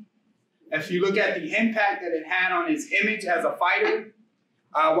economically, if you look at the impact that it had on his image as a fighter,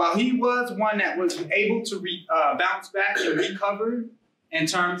 While he was one that was able to bounce back and recover in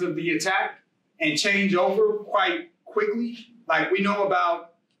terms of the attack and change over quite quickly, like we know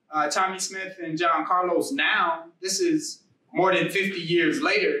about Tommy Smith and John Carlos now, this is more than 50 years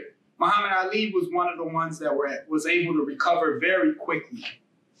later. Muhammad Ali was one of the ones that was able to recover very quickly.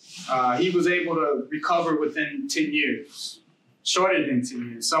 He was able to recover within 10 years, shorter than 10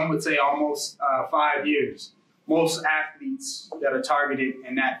 years. Some would say almost 5 years. Most athletes that are targeted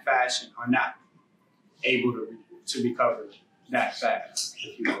in that fashion are not able to recover that fast,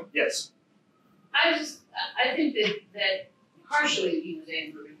 if you will. Yes? I think that partially he was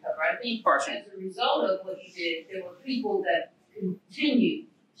able to recover. I think partially. As a result of what he did, there were people that continued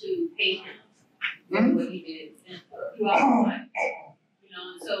to hate him for what he did throughout his life. You know,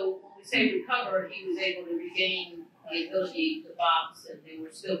 and so when we say recover, he was able to regain the ability to box, and there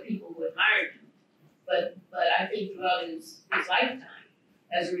were still people who admired him. But I think throughout his lifetime,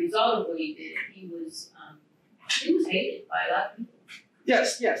 as a result of what he did, he was hated by a lot of people.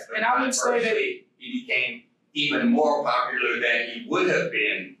 Yes, and I would say that he became even more popular than he would have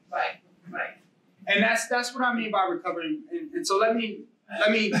been. Right. And that's what I mean by recovering. And so let me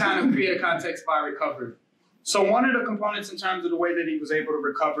kind of create a context by recovery. So one of the components in terms of the way that he was able to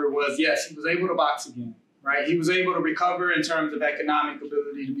recover was, yes, he was able to box again, right? He was able to recover in terms of economic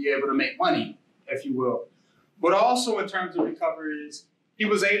ability to be able to make money, if you will. But also in terms of recovery is he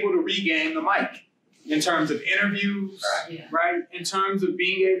was able to regain the mic in terms of interviews, right? In terms of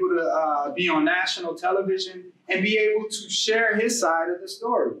being able to be on national television and be able to share his side of the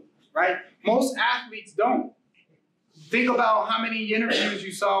story, right? Most athletes don't. Think about how many interviews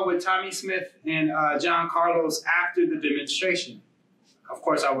you saw with Tommy Smith and John Carlos after the demonstration. Of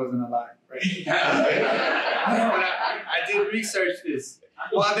course, I wasn't alive, right? But I did research this.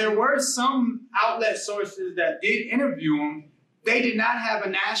 While there were some outlet sources that did interview him, they did not have a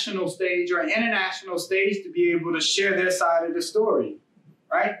national stage or an international stage to be able to share their side of the story,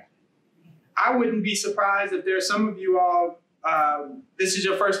 right? I wouldn't be surprised if there's some of you all, this is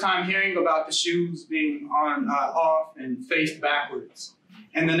your first time hearing about the shoes being on, off and faced backwards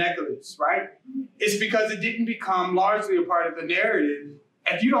and the necklace, right? It's because it didn't become largely a part of the narrative.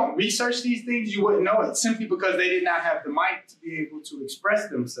 If you don't research these things, you wouldn't know it simply because they did not have the mic to be able to express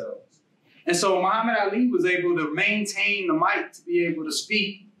themselves. And so Muhammad Ali was able to maintain the mic to be able to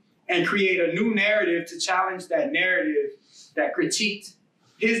speak and create a new narrative to challenge that narrative that critiqued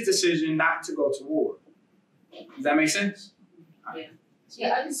his decision not to go to war. Does that make sense?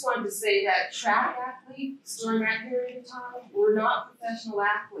 Yeah, I just wanted to say that track athletes during that period of time were not professional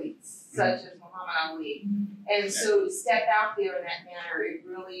athletes, such as Muhammad Ali. And so to step out there in that manner, it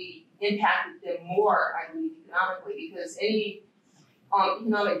really impacted them more, I believe, economically, because any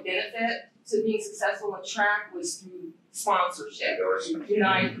economic benefit to being successful in track was through sponsorship,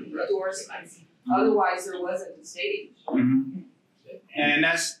 United endorsements. Otherwise, there wasn't a stage. And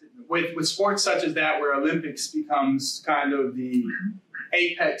that's with sports such as that, where Olympics becomes kind of the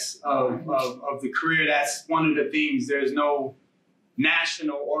apex of the career. That's one of the things. There's no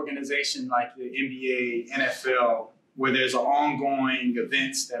national organization like the NBA, NFL, where there's ongoing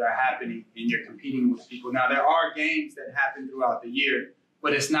events that are happening and you're competing with people. Now, there are games that happen throughout the year,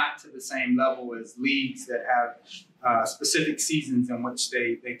 but it's not to the same level as leagues that have specific seasons in which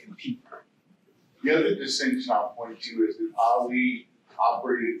they compete. The other distinction I'll point to is that Ali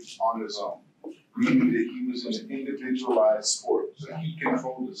operated on his own, meaning that he was an individualized sport, so he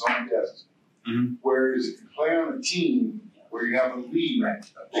controlled his own destiny. Whereas if you play on a team where you have a lead that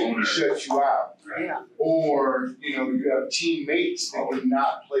can shut you out, or you have teammates that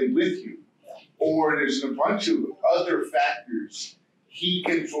cannot play with you, or there's a bunch of other factors, he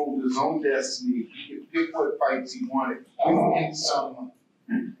controlled his own destiny. He could pick what fights he wanted within some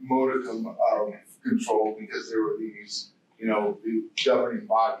modicum of control because there were these, the governing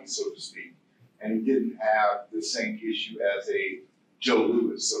body, so to speak. And he didn't have the same issue as a Joe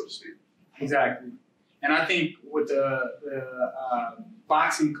Louis, so to speak. Exactly. And I think with the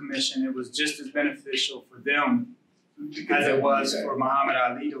boxing commission, it was just as beneficial for them as it was for Muhammad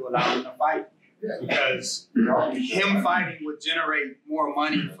Ali to allow him to fight. Because him fighting would generate more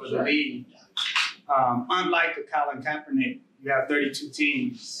money for the league. Unlike a Colin Kaepernick, you have 32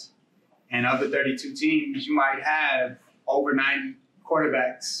 teams. And of the 32 teams, you might have over 90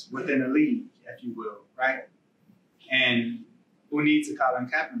 quarterbacks within the league, if you will, right? And who needs a Colin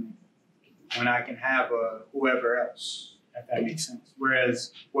Kaepernick when I can have a whoever else, if that makes sense?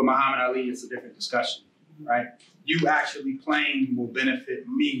 Whereas with Muhammad Ali, it's a different discussion, right? You actually playing will benefit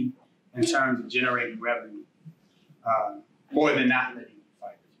me in terms of generating revenue, more than not letting you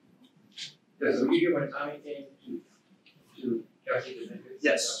fight. Does the media when Tommy came to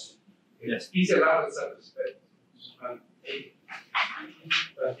Yes. Yes. He said a lot of stuff is that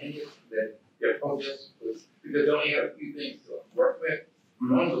their protest was because they only had a few things to work with.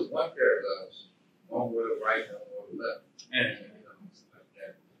 One was one pair of gloves, one with a right and one with a left. Yeah. Stuff like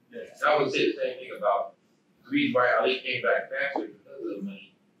that. Yeah. I would say the same thing about the reason why Ali came back faster because of the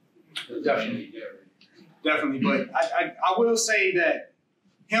money. Definitely. Definitely, but I will say that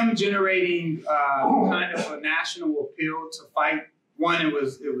him generating kind of a national appeal to fight. One, it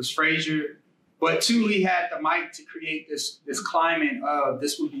was Frazier, but two, he had the mic to create this climate of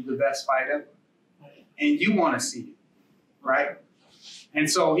this would be the best fight ever, and you want to see it, right? And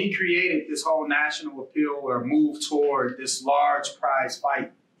so he created this whole national appeal or move toward this large prize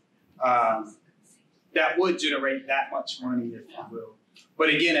fight that would generate that much money, if you will. But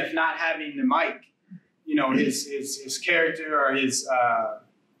again, if not having the mic, you know, his character or his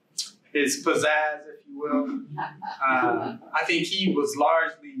pizzazz, if you will, I think he was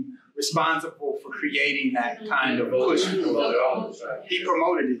largely responsible for creating that kind of push. He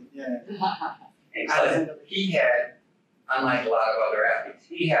promoted it, yeah. And plus, he had, unlike a lot of other athletes,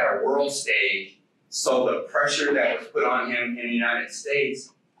 he had a world stage, so the pressure that was put on him in the United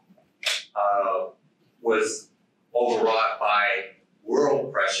States was overwrought by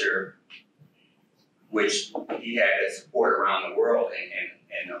world pressure, which he had to support around the world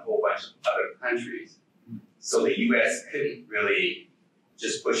and a whole bunch of other countries. So the U.S. couldn't really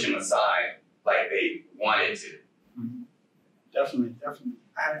just push him aside like they wanted to. Mm-hmm. Definitely.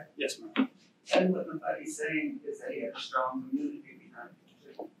 Yes, ma'am. And what nobody's saying is that he had a strong community behind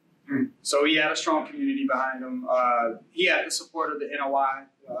him. So he had a strong community behind him. He had the support of the NOI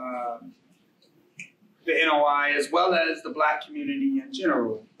as well as the Black community in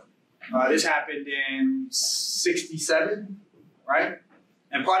general. This happened in '67, right?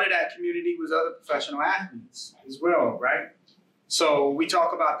 And part of that community was other professional athletes as well, right? So we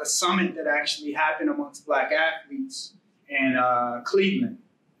talk about the summit that actually happened amongst Black athletes in Cleveland,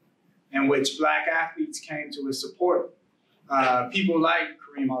 in which Black athletes came to his support. People like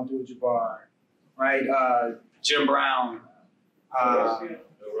Kareem Abdul-Jabbar, right? Jim Brown,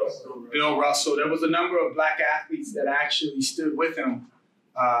 Bill Russell. There was a number of Black athletes that actually stood with him.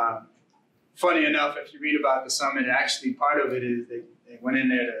 Funny enough, if you read about the summit, actually part of it is they went in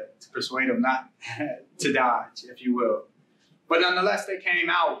there to persuade him not to dodge, if you will. But nonetheless, they came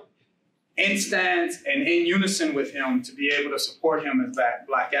out in stance and in unison with him to be able to support him as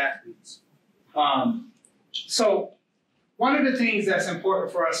Black athletes. So one of the things that's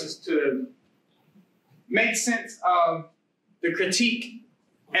important for us is to make sense of the critique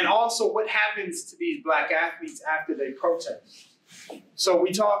and also what happens to these Black athletes after they protest. So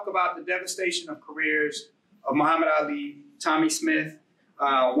we talk about the devastation of careers of Muhammad Ali, Tommy Smith,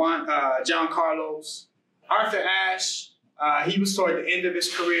 John Carlos, Arthur Ashe. He was toward the end of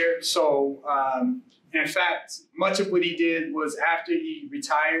his career. So in fact, much of what he did was after he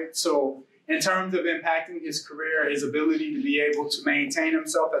retired. So in terms of impacting his career, his ability to be able to maintain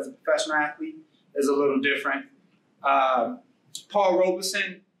himself as a professional athlete is a little different. Paul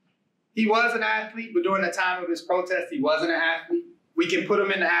Robeson, he was an athlete, but during the time of his protest, he wasn't an athlete. We can put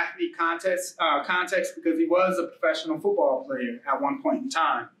him in the athlete context because he was a professional football player at one point in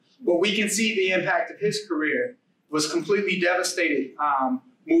time. But we can see the impact of his career was completely devastated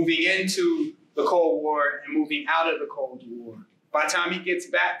moving into the Cold War and moving out of the Cold War. By the time he gets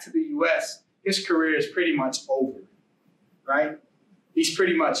back to the US, his career is pretty much over, right? He's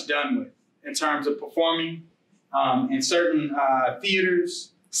pretty much done with in terms of performing in certain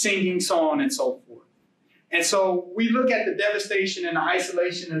theaters, singing, so on and so forth. And so we look at the devastation and the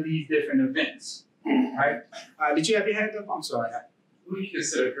isolation of these different events, right? Did you have your hand up? I'm sorry. Who do you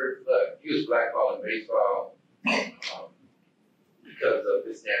consider Kurt Flood? He was blackballed in baseball because of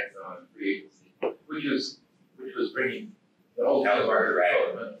his stance on free agency, which was bringing the whole thing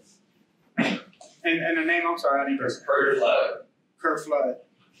about And the name, I'm sorry, I didn't hear. Kurt Flood. Kurt Flood.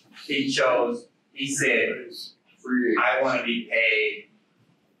 He said, I want to be paid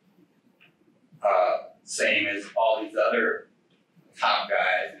same as all these other top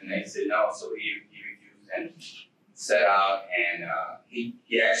guys, and they said no, so he refused and set out, and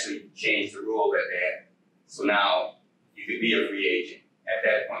he actually changed the rule that they had. So now you could be a free agent. At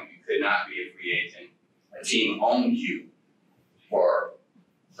that point, you could not be a free agent. A team owned you for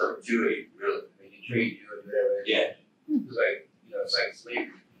perpetuity, really. They can trade you or whatever. Yeah. It's like, it's like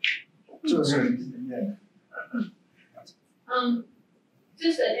slavery.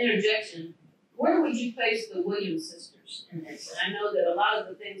 Just an interjection. Where would you place the Williams sisters in this? And I know that a lot of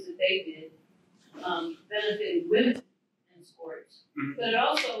the things that they did benefited women in sports, but it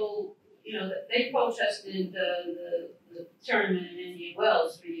also, that they protested the tournament in Indian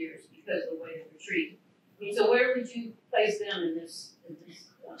Wells for years because of the way they were treated. I mean, so where would you place them in this?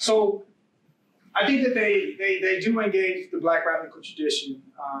 So I think that they do engage the Black radical tradition.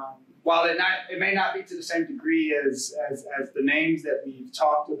 While it may not be to the same degree as the names that we've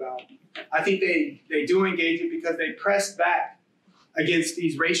talked about, I think they do engage it because they press back against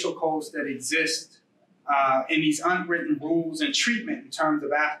these racial codes that exist and these unwritten rules and treatment in terms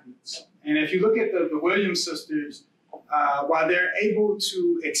of athletes. And if you look at the Williams sisters, while they're able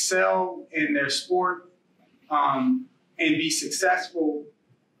to excel in their sport and be successful,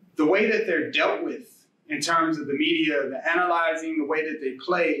 the way that they're dealt with in terms of the media, the analyzing, the way that they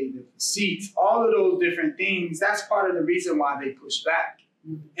play, the seats, all of those different things, that's part of the reason why they push back.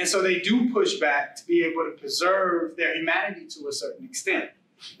 And so they do push back to be able to preserve their humanity to a certain extent.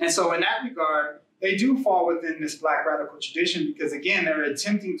 And so in that regard, they do fall within this Black radical tradition because, again, they're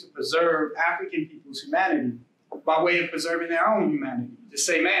attempting to preserve African people's humanity by way of preserving their own humanity. To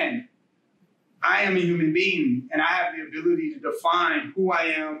say, man, I am a human being and I have the ability to define who I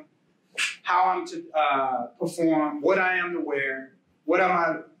am, how I'm to perform, what I am to wear, what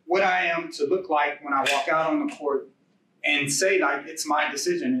I am to look like when I walk out on the court, and say, like, it's my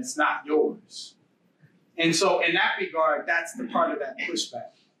decision, it's not yours. And so in that regard, that's the part of that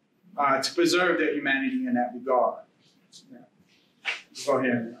pushback, to preserve their humanity in that regard. Yeah. Go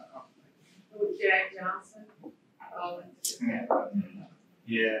ahead. With Jack Johnson.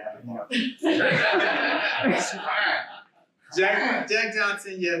 Jack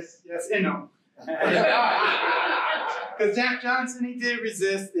Johnson, yes, and no. Because Jack Johnson, he did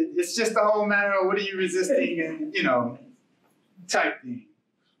resist. It's just a whole matter of what are you resisting and, type thing.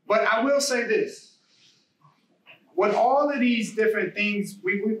 But I will say this. With all of these different things,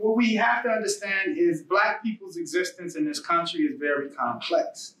 what we have to understand is Black people's existence in this country is very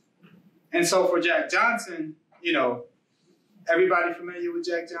complex. And so for Jack Johnson, everybody familiar with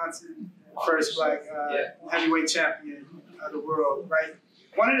Jack Johnson? First Black heavyweight champion of the world, right?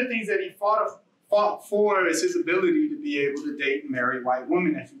 One of the things that he fought for is his ability to be able to date and marry white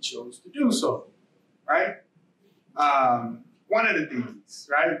women if he chose to do so, right? One of the things,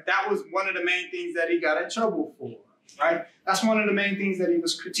 right? That was one of the main things that he got in trouble for, right? That's one of the main things that he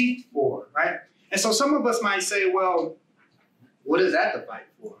was critiqued for, right? And so some of us might say, well, what is that to fight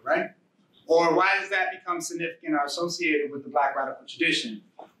for, right? Or why does that become significant or associated with the Black radical tradition?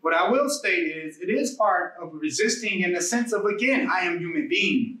 What I will state is it is part of resisting in the sense of, again, I am a human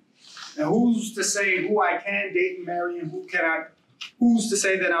being. And who's to say who I can date and marry and who's to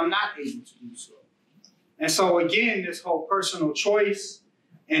say that I'm not able to do so? And so again, this whole personal choice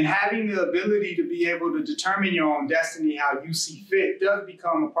and having the ability to be able to determine your own destiny how you see fit does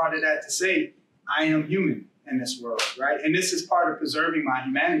become a part of that to say, I am human in this world, right? And this is part of preserving my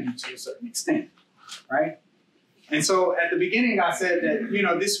humanity to a certain extent, right? And so at the beginning, I said that,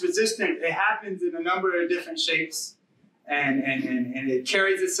 this resistance, it happens in a number of different shapes and it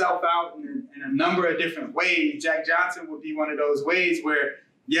carries itself out in a number of different ways. Jack Johnson would be one of those ways where,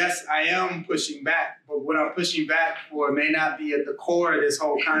 yes, I am pushing back, but what I'm pushing back for may not be at the core of this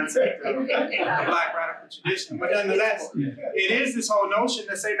whole concept of the Black radical tradition. But nonetheless, it is this whole notion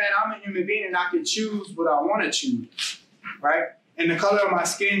to say, man, I'm a human being and I can choose what I want to choose, right? And the color of my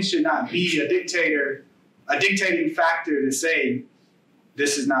skin should not be a dictating factor to say,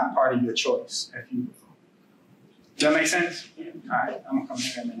 this is not part of your choice, if you will. Does that make sense? All right, I'm gonna come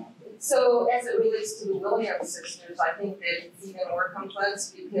here and then So as it relates to the Williams sisters, I think that it's even more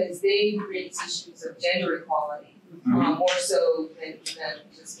complex because they raise issues of gender equality, more so than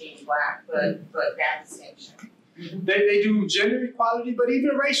just being Black, but that distinction. They do gender equality, but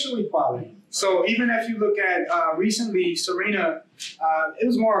even racial equality. So even if you look at recently, Serena, it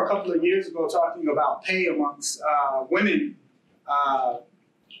was more a couple of years ago talking about pay amongst women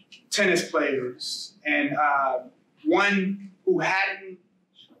tennis players. And one who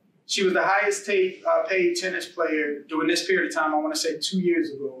she was the highest paid tennis player during this period of time, I want to say 2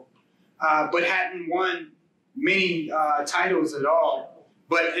 years ago, but hadn't won many titles at all.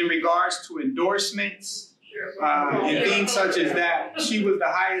 But in regards to endorsements and things such as that, she was the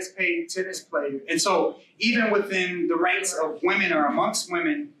highest paid tennis player. And so even within the ranks of women or amongst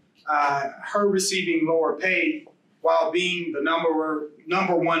women, her receiving lower pay while being the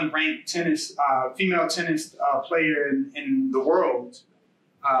number one ranked female tennis player in the world,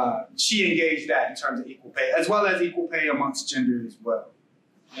 she engaged that in terms of equal pay, as well as equal pay amongst gender as well.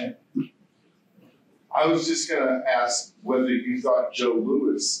 Yeah. I was just gonna ask whether you thought Joe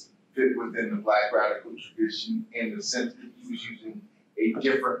Louis fit within the Black radical tradition in the sense that he was using a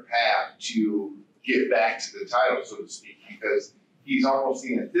different path to get back to the title, so to speak, because he's almost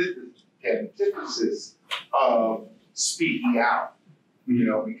the antithesis of speaking out, you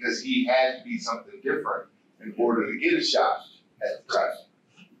know, because he had to be something different in order to get a shot at the president.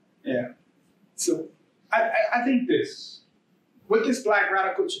 Yeah. So I think this, with this Black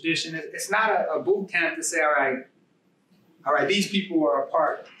radical tradition, it's not a boot camp to say, all right, these people are a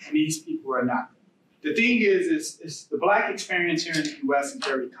part and these people are not. The thing is the Black experience here in the US is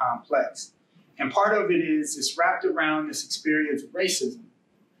very complex. And part of it is it's wrapped around this experience of racism.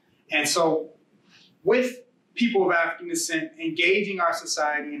 And so with people of African descent engaging our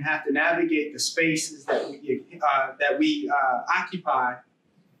society and have to navigate the spaces that we occupy,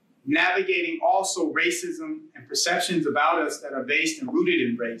 navigating also racism and perceptions about us that are based and rooted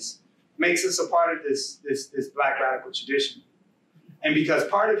in race, makes us a part of this Black radical tradition. And because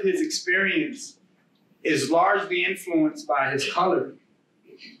part of his experience is largely influenced by his color,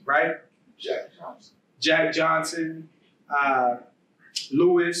 right? Jack Johnson,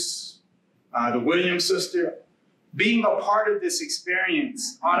 Lewis, the Williams sister. Being a part of this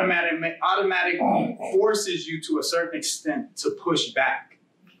experience automatically forces you to a certain extent to push back,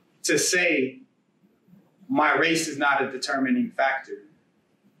 to say, my race is not a determining factor.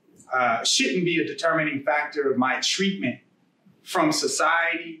 Shouldn't be a determining factor of my treatment from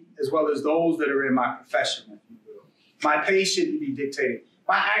society, as well as those that are in my profession, if you will. My pay shouldn't be dictated.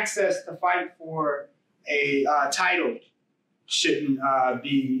 My access to fight for a title shouldn't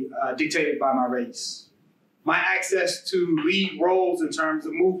be dictated by my race. My access to lead roles in terms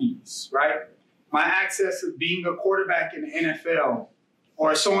of movies, right? My access of being a quarterback in the NFL,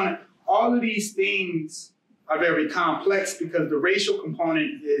 or so on. All of these things are very complex because the racial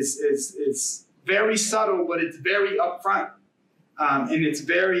component is very subtle, but it's very upfront. And it's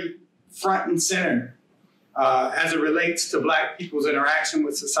very front and center as it relates to Black people's interaction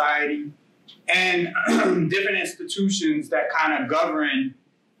with society and different institutions that kind of govern,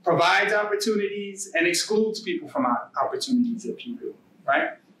 provides opportunities and excludes people from opportunities, if you will,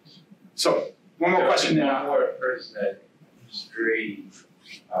 right? So, one more question. One more person that strayed.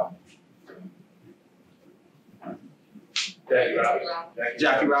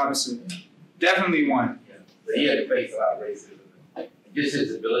 Jackie Robinson. Definitely one. Yeah. But he had to face a lot of racism. Just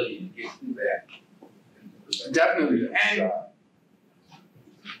his ability to get through that. Definitely. And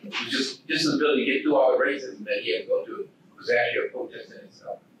just his ability to get through all the racism that he had to go through was actually a protest in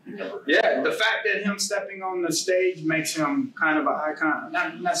itself. yeah, the fact that him stepping on the stage makes him kind of an icon,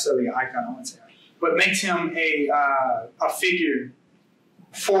 not necessarily an icon, I wouldn't say, but makes him a figure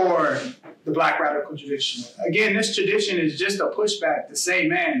for the Black radical tradition. Again, this tradition is just a pushback to say,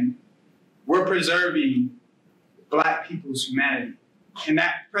 man, we're preserving Black people's humanity. And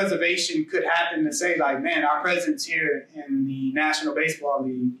that preservation could happen to say, like, man, our presence here in the National Baseball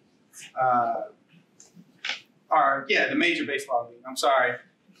League, the Major Baseball League, I'm sorry,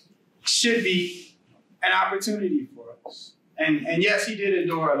 should be an opportunity for us. And yes, he did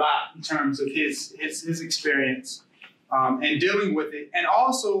endure a lot in terms of his experience and dealing with it. And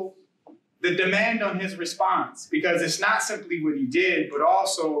also the demand on his response, because it's not simply what he did, but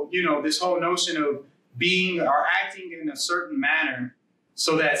also, you know, this whole notion of being or acting in a certain manner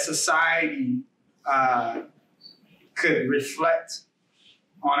so that society could reflect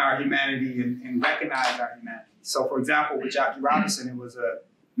on our humanity and recognize our humanity. So, for example, with Jackie Robinson, it was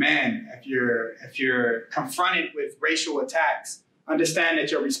if you're confronted with racial attacks, understand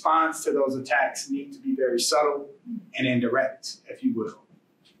that your response to those attacks need to be very subtle and indirect, if you will,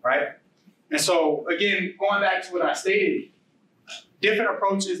 right? And so, again, going back to what I stated, different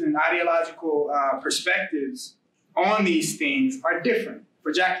approaches and ideological perspectives on these things are different.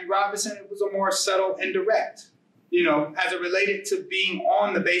 For Jackie Robinson, it was a more subtle and direct, you know, as it related to being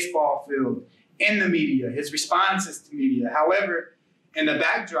on the baseball field, in the media, his responses to media. However, in the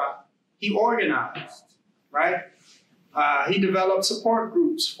backdrop, he organized, right? He developed support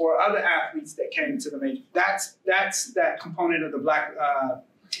groups for other athletes that came to the major. That's that component of the Black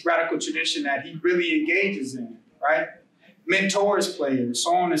radical tradition that he really engages in, right? Mentors players,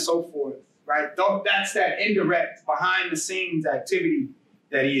 so on and so forth, right? That's that indirect, behind the scenes activity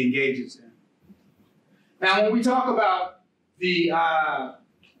that he engages in. Now, when we talk about the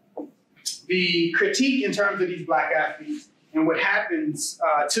critique in terms of these Black athletes and what happens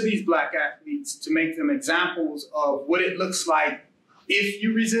to these Black athletes to make them examples of what it looks like if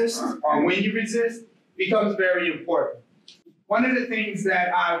you resist or when you resist becomes very important. One of the things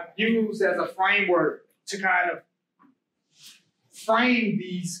that I've used as a framework to kind of frame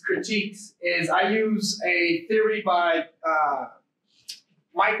these critiques is I use a theory by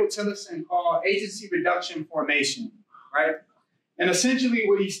Michael Tillotson called agency reduction formation, right? And essentially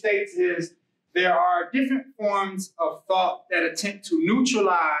what he states is there are different forms of thought that attempt to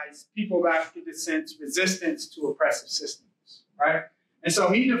neutralize people of African descent's resistance to oppressive systems, right? And so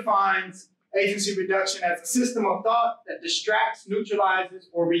he defines agency reduction as a system of thought that distracts, neutralizes,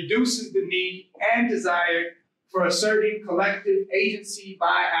 or reduces the need and desire for asserting collective agency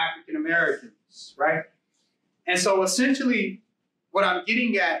by African Americans, right? And so essentially, what I'm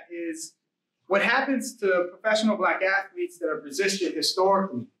getting at is what happens to professional Black athletes that have resisted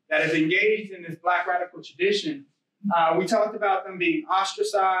historically, that have engaged in this Black radical tradition. We talked about them being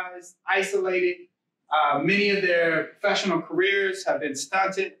ostracized, isolated. Many of their professional careers have been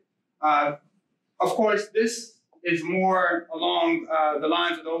stunted. Of course, this is more along the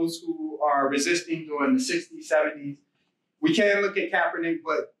lines of those who are resisting during the 60s, 70s. We can look at Kaepernick,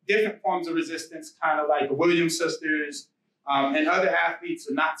 but different forms of resistance, kind of like the Williams sisters and other athletes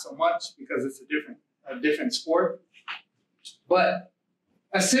are not so much because it's a different sport. But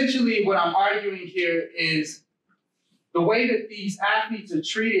essentially what I'm arguing here is the way that these athletes are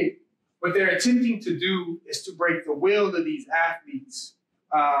treated, what they're attempting to do is to break the will of these athletes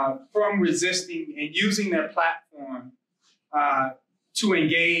from resisting and using their platform to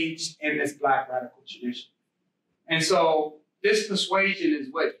engage in this Black radical tradition. And so this persuasion is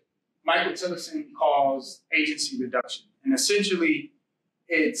what Michael Tillerson calls agency reduction. And essentially,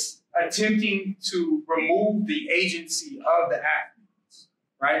 it's attempting to remove the agency of the athletes,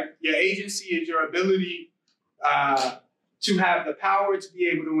 right? Your agency is your ability to have the power to be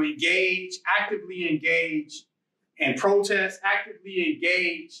able to engage, actively engage and protest, actively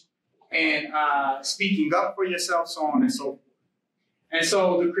engage and speaking up for yourself, so on and so forth. And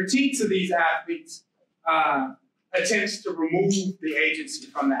so the critiques of these athletes attempts to remove the agency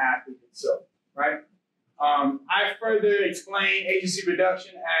from the athlete itself, right? I further explain agency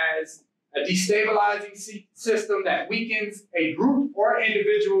reduction as a destabilizing system that weakens a group or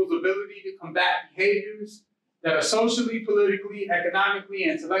individual's ability to combat behaviors that are socially, politically, economically,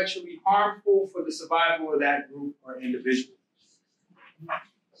 and intellectually harmful for the survival of that group or individual.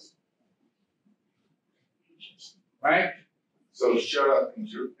 Right? So shut up and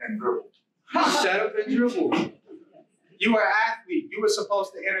dribble. Shut up and dribble. You are an athlete. You were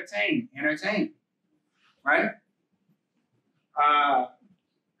supposed to entertain. Right?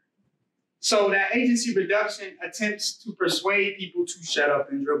 So that agency reduction attempts to persuade people to shut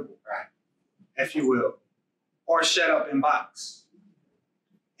up and dribble, right? If you will. Or shut up and box.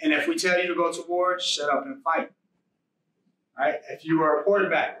 And if we tell you to go to war, shut up and fight. Right? If you are a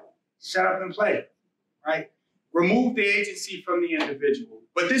quarterback, shut up and play. Right? Remove the agency from the individual.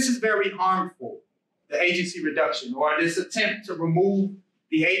 But this is very harmful, the agency reduction, or this attempt to remove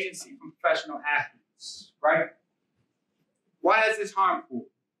the agency from professional athletes, right? Why is this harmful?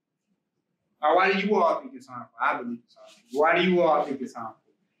 Or why do you all think it's harmful? I believe it's harmful. Why do you all think it's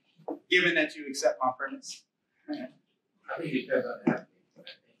harmful? Given that you accept my premise. I think it depends on the athlete.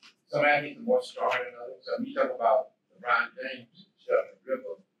 Some athletes are more strong than others. So when you talk about LeBron James, shut up and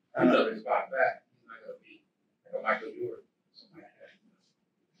dribble, I know his spot back. He's not going to be like a Michael Jordan.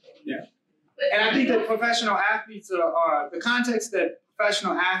 Yeah. And I think that professional athletes are the context that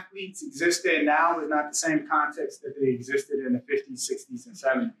professional athletes exist in now is not the same context that they existed in the 50s, 60s, and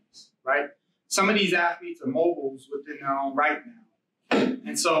 70s, right? Some of these athletes are moguls within their own right now.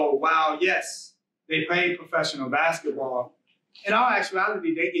 And so while, yes, they play professional basketball, in all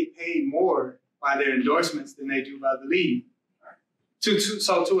actuality, they get paid more by their endorsements than they do by the league.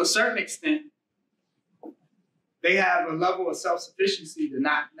 So to a certain extent, they have a level of self-sufficiency to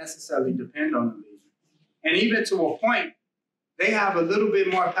not necessarily depend on the league. And even to a point, they have a little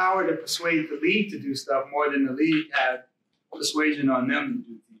bit more power to persuade the league to do stuff more than the league have persuasion on them to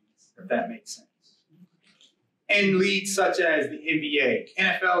do things, if that makes sense. In leagues such as the NBA,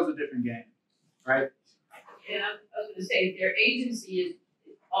 NFL is a different game, right? And I was going to say their agency is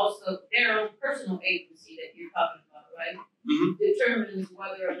also their own personal agency that you're talking about, right? Mm-hmm. Determines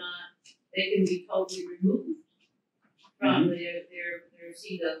whether or not they can be totally removed from their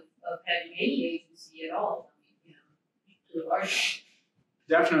seat of having any agency at all. I mean, to a large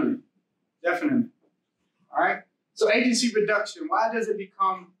extent. Definitely. All right. So agency reduction, why does it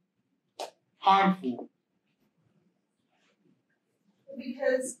become harmful?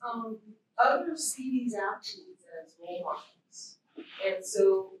 Because others see these athletes as role models. And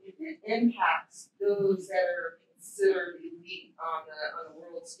so if it impacts those that are considered elite on the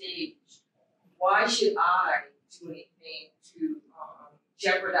world stage, why should I do anything to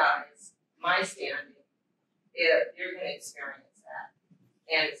jeopardize my standing if they're going to experience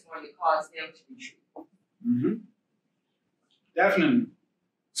that? And it's going to cause them to retreat. Mm-hmm. Definitely.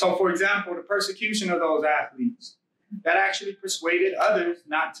 So for example, the persecution of those athletes that actually persuaded others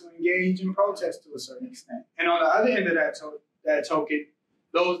not to engage in protest to a certain extent. And on the other end of that token,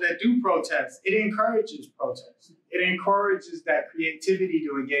 those that do protest, it encourages protest. It encourages that creativity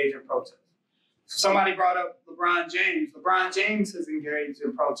to engage in protest. So somebody brought up LeBron James. LeBron James has engaged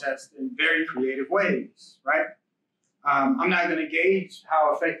in protest in very creative ways, right? I'm not going to gauge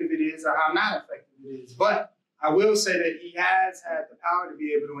how effective it is or how not effective it is, but I will say that he has had the power to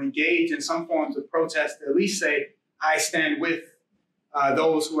be able to engage in some forms of protest to at least say, I stand with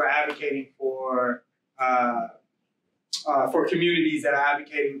those who are advocating for communities that are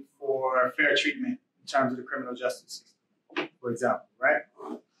advocating for fair treatment in terms of the criminal justice system, for example, right?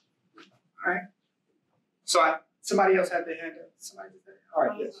 All right. So somebody else had their hand up. Somebody did that? All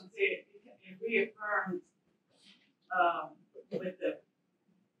right, yes. It reaffirms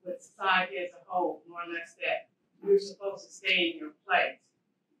with society as a whole, more or less, that you're supposed to stay in your place.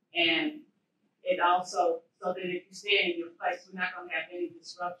 And it also, so that if you stay in your place, we're not going to have any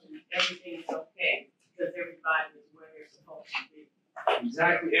disruption. Everything is okay because everybody is where they're supposed to be.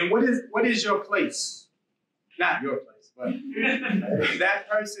 Exactly. And what is your place? Not your place, but that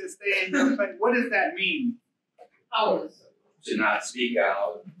person stay in your place. What does that mean? Powerless. To not speak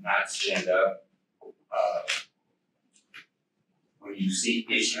out, not stand up. When you see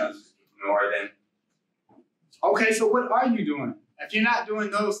issues, ignore them. Okay, so what are you doing? If you're not doing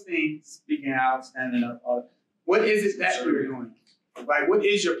those things, speaking out, standing up, what is it that you're doing? Like, what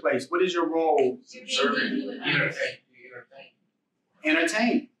is your place? What is your role? Serving,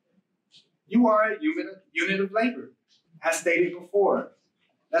 Entertain. You are a unit of labor, as stated before.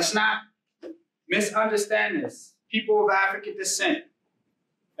 Let's not misunderstand this. People of African descent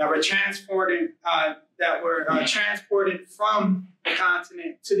that were transported from the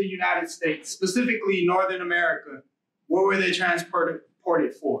continent to the United States, specifically Northern America. What were they transported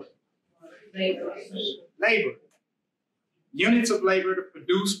for? Labor. Labor. Units of labor to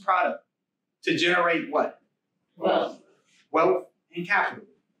produce product, to generate what? Wealth. Wealth and capital.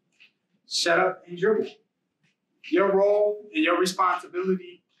 Shut up and dribble. Your role and your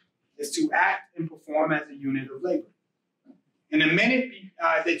responsibility is to act and perform as a unit of labor. And the minute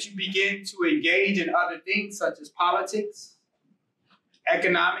that you begin to engage in other things such as politics,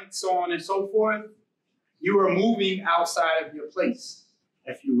 economics, so on and so forth, you are moving outside of your place,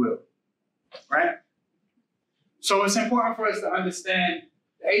 if you will, right? So it's important for us to understand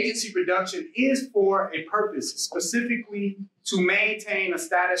the agency reduction is for a purpose, specifically to maintain a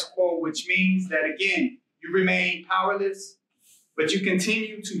status quo, which means that, again, you remain powerless, but you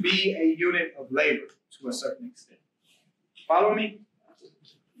continue to be a unit of labor to a certain extent. Follow me?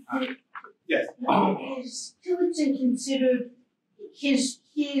 Yes. Is Tillotson considered his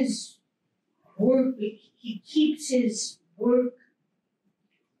work, he keeps his work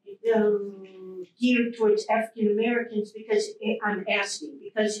geared towards African Americans because I'm asking,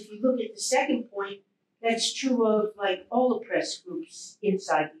 because if you look at the second point, that's true of like all oppressed groups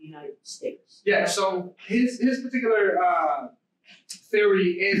inside the United States. Yeah, so his particular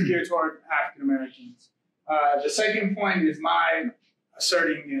theory is geared toward African Americans. The second point is my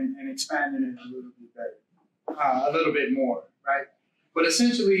asserting and expanding it a little bit better, a little bit more, right? But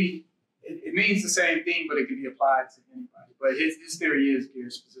essentially, it means the same thing, but it can be applied to anybody. But his theory is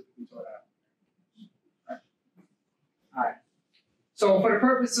geared specifically toward African Americans, right? All right. So for the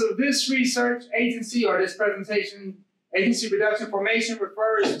purpose of this research agency or this presentation, agency reduction formation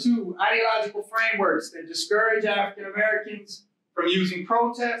refers to ideological frameworks that discourage African Americans from using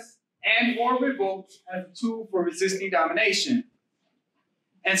protest and or revolt as a tool for resisting domination.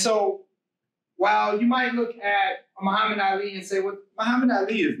 And so while you might look at Muhammad Ali and say, well, Muhammad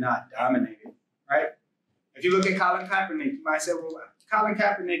Ali is not dominated, right? If you look at Colin Kaepernick, you might say, well, Colin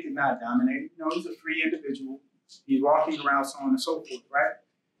Kaepernick is not dominated. You know, he's a free individual. He's walking around, so on and so forth, right?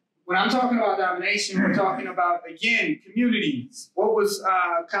 When I'm talking about domination, we're talking about, again, communities. What was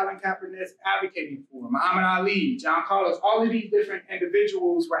Colin Kaepernick advocating for? Muhammad Ali, John Carlos, all of these different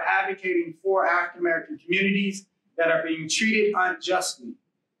individuals were advocating for African-American communities that are being treated unjustly.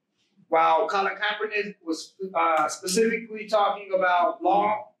 While Colin Kaepernick was specifically talking about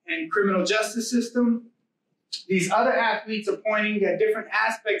law and criminal justice system, these other athletes are pointing at different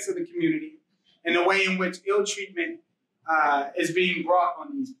aspects of the community and the way in which ill treatment is being brought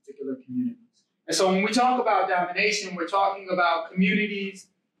on these particular communities. And so when we talk about domination, we're talking about communities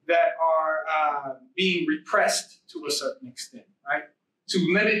that are being repressed to a certain extent, right?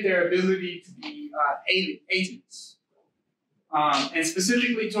 To limit their ability to be agents. And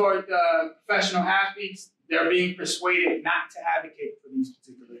specifically toward professional athletes, they're being persuaded not to advocate for these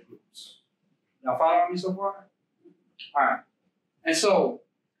particular groups. Y'all following me so far? All right. And so,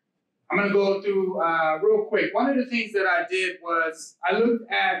 I'm gonna go through real quick. One of the things that I did was I looked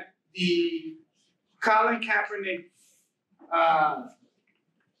at the Colin Kaepernick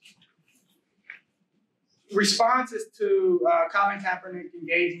responses to Colin Kaepernick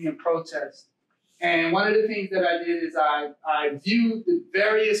engaging in protest. And one of the things that I did is I viewed the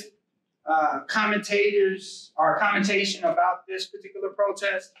various commentators or commentation about this particular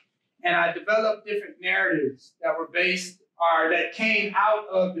protest, and I developed different narratives that were based or that came out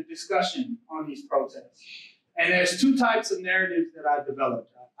of the discussion on these protests. And there's two types of narratives that I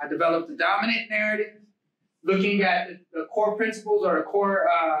developed. I developed the dominant narrative, looking at the core principles or the core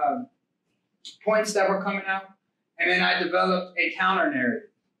points that were coming out, and then I developed a counter narrative.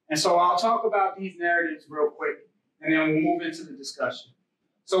 And so I'll talk about these narratives real quick, and then we'll move into the discussion.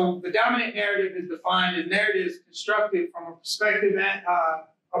 So the dominant narrative is defined as narratives constructed from a perspective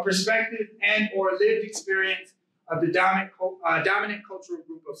and or lived experience of the dominant cultural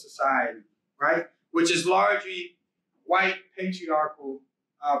group of society, right? Which is largely white patriarchal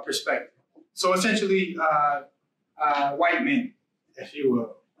perspective. So essentially, white men, if you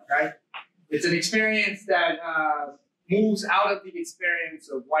will, right? It's an experience that moves out of the experience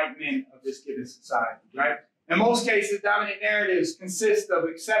of white men of this given society, right? In most cases, dominant narratives consist of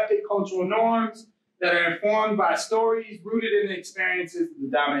accepted cultural norms that are informed by stories rooted in the experiences of the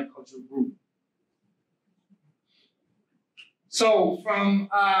dominant cultural group. So from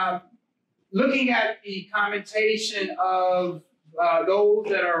looking at the commentation of those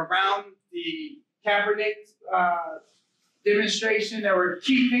that are around the Kaepernick demonstration, there were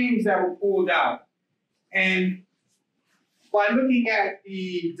key themes that were pulled out. And by looking at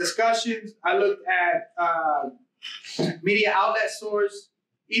the discussions, I looked at media outlet source,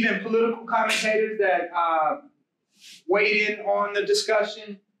 even political commentators that weighed in on the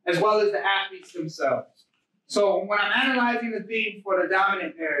discussion, as well as the athletes themselves. So when I'm analyzing the theme for the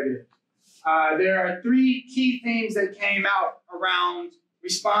dominant narrative, there are three key themes that came out around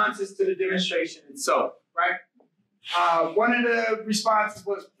responses to the demonstration itself, right? One of the responses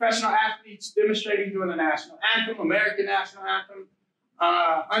was professional athletes demonstrating during the national anthem, American national anthem,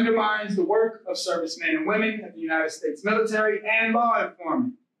 undermines the work of servicemen and women of the United States military and law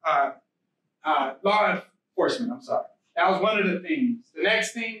enforcement. That was one of the themes. The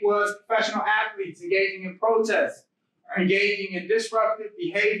next thing was professional athletes engaging in protests, engaging in disruptive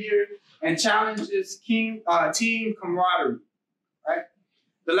behavior and challenges team camaraderie, right?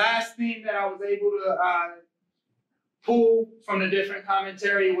 The last theme that I was able to pull from the different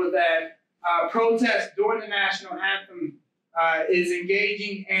commentary was that protest during the national anthem is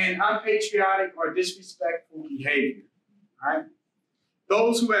engaging in unpatriotic or disrespectful behavior, right?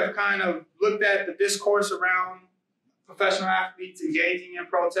 Those who have kind of looked at the discourse around professional athletes engaging in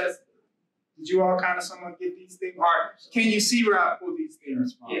protest, did you all kind of somewhat get these things? Or can you see where I pull these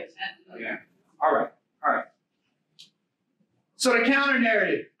things from? Yes, absolutely. Yeah. All right. So the counter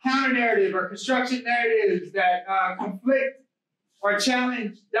narrative or construction narratives that conflict or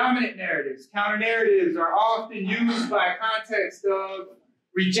challenge dominant narratives. Counter narratives are often used by context of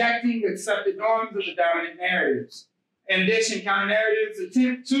rejecting accepted norms of the dominant narratives. In addition, counter narratives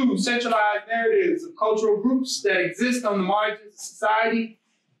attempt to centralize narratives of cultural groups that exist on the margins of society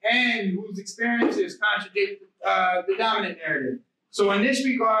and whose experiences contradict the dominant narrative. So in this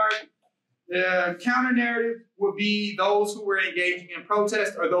regard, the counter narrative would be those who were engaging in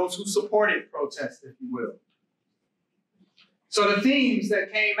protest or those who supported protest, if you will. So the themes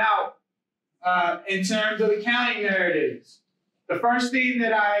that came out in terms of the counter narratives. The first theme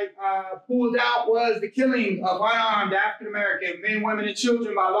that I pulled out was the killing of unarmed African-American men, women, and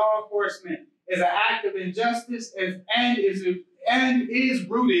children by law enforcement is an act of injustice and is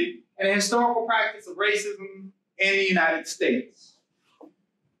rooted in a historical practice of racism in the United States.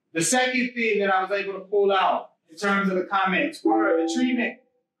 The second thing that I was able to pull out in terms of the comments were the treatment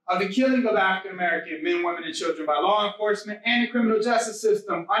of the killing of African-American men, women, and children by law enforcement and the criminal justice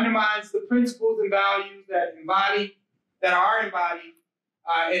system undermines the principles and values that are embodied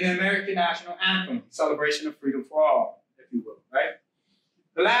in the American national anthem, celebration of freedom for all, if you will, right?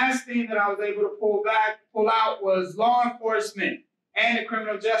 The last thing that I was able to pull out was law enforcement and the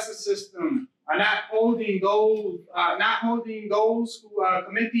criminal justice system are not holding those who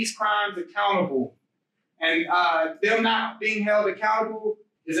commit these crimes accountable. And them not being held accountable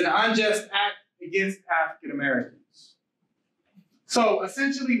is an unjust act against African Americans. So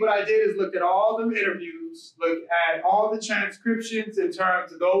essentially what I did is look at all the interviews, look at all the transcriptions in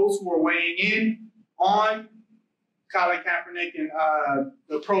terms of those who were weighing in on Colin Kaepernick and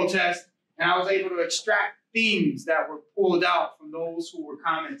the protest, and I was able to extract themes that were pulled out from those who were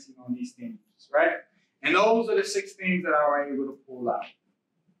commenting on these themes, right? And those are the 6 themes that I was able to pull out.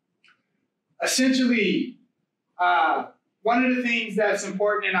 essentially, one of the things that's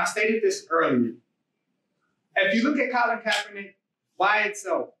important, and I stated this earlier, if you look at Colin Kaepernick by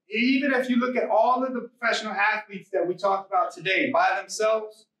itself, even if you look at all of the professional athletes that we talked about today by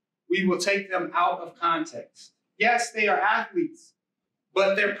themselves, we will take them out of context. Yes, they are athletes,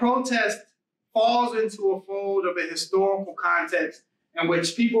 but their protest falls into a fold of a historical context in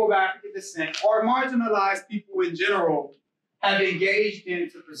which people of African descent or marginalized people in general have engaged in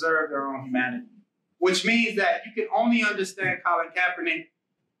to preserve their own humanity, which means that you can only understand Colin Kaepernick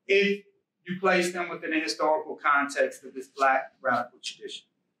if you place them within a historical context of this Black radical tradition,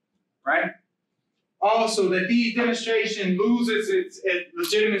 right? Also, that these demonstration loses its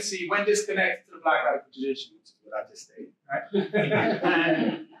legitimacy when disconnected to the Black radical tradition, which is what I just stated,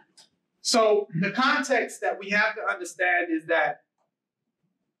 right? So the context that we have to understand is that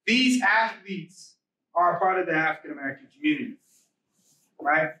these athletes are a part of the African American community,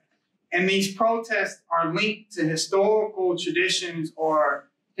 right? And these protests are linked to historical traditions or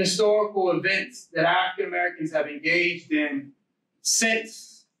historical events that African Americans have engaged in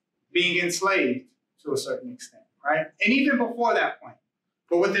since being enslaved to a certain extent, right? And even before that point,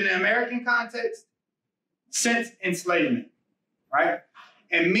 but within the American context, since enslavement, right?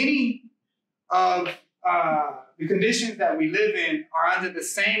 And many of the conditions that we live in are under the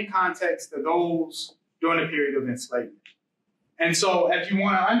same context of those during the period of enslavement. And so if you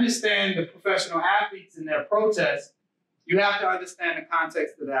want to understand the professional athletes and their protests, you have to understand the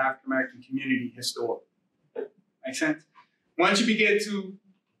context of the African American community historically. Make sense? Once you begin to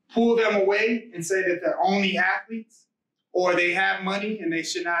pull them away and say that they're only athletes or they have money and they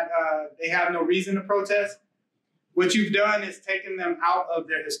should not, they have no reason to protest, what you've done is taken them out of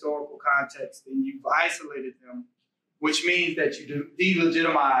their historical context and you've isolated them, which means that you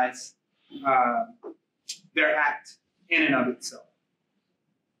delegitimize their act in and of itself.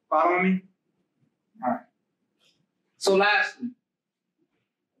 Following me? All right. So lastly,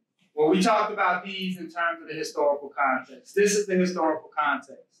 well, we talked about these in terms of the historical context. This is the historical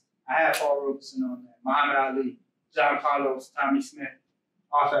context. I have Paul Robeson on there, Muhammad Ali, John Carlos, Tommy Smith,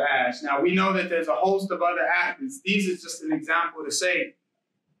 Arthur Ashe. Now, we know that there's a host of other athletes. These is just an example to say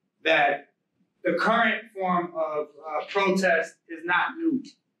that the current form of protest is not new.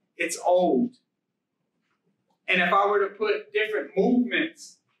 It's old. And if I were to put different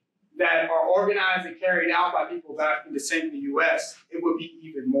movements that are organized and carried out by people of African descent in the US, it would be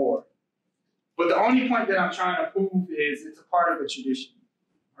even more. But the only point that I'm trying to prove is it's a part of a tradition,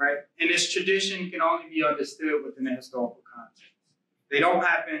 right? And this tradition can only be understood within a historical context. They don't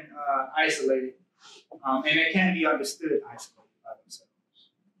happen isolated, and they can't be understood isolated by themselves.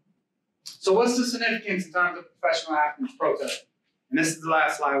 So what's the significance in terms of professional athletes protesting? And this is the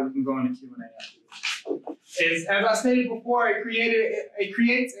last slide, we can go into Q&A after this. Is, as I stated before, it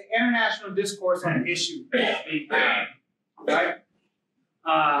creates an international discourse on an issue that's being had, right?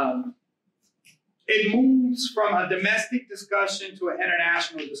 It moves from a domestic discussion to an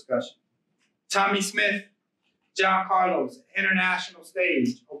international discussion. Tommy Smith, John Carlos, international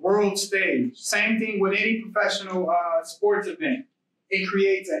stage, a world stage. Same thing with any professional sports event. It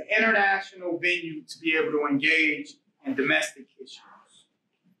creates an international venue to be able to engage in domestic issues.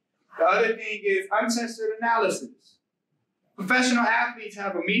 The other thing is uncensored analysis. Professional athletes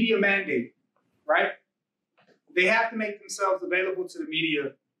have a media mandate, right? They have to make themselves available to the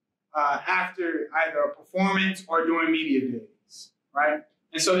media after either a performance or during media days, right?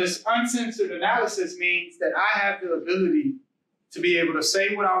 And so this uncensored analysis means that I have the ability to be able to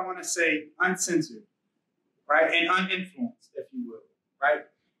say what I want to say uncensored, right? And uninfluenced, if you will, right?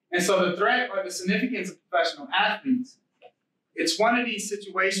 And so the threat or the significance of professional athletes, it's one of these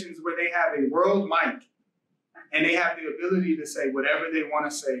situations where they have a world mic and they have the ability to say whatever they want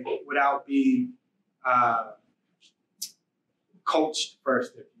to say without being coached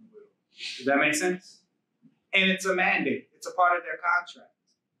first, if you will. Does that make sense? And it's a mandate. It's a part of their contract.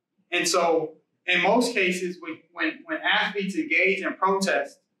 And so in most cases, when athletes engage in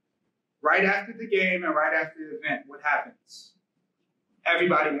protest, right after the game and right after the event, what happens?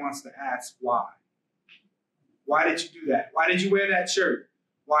 Everybody wants to ask why. Why did you do that? Why did you wear that shirt?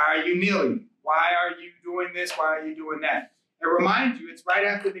 Why are you kneeling? Why are you doing this? Why are you doing that? It reminds you it's right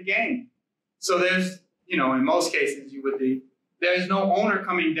after the game. So there's, you know, in most cases you would think, there's no owner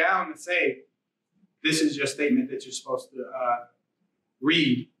coming down to say, this is your statement that you're supposed to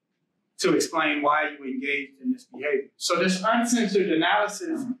read to explain why you engaged in this behavior. So this uncensored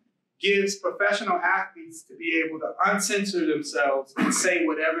analysis gives professional athletes to be able to uncensor themselves and say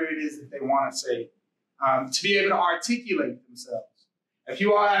whatever it is that they want to say, to be able to articulate themselves. If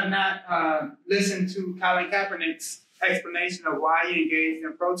you all have not listened to Colin Kaepernick's explanation of why he engaged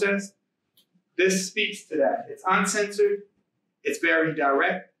in protest, this speaks to that. It's uncensored, it's very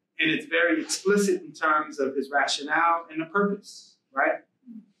direct, and it's very explicit in terms of his rationale and the purpose, right?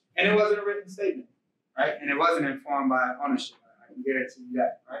 And it wasn't a written statement, right? And it wasn't informed by ownership. I can guarantee you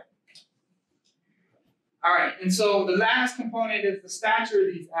that, right? All right, and so the last component is the stature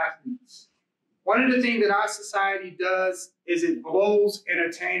of these athletes. One of the things that our society does is it blows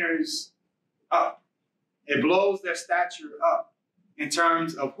entertainers up. It blows their stature up in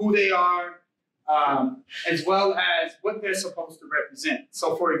terms of who they are, as well as what they're supposed to represent.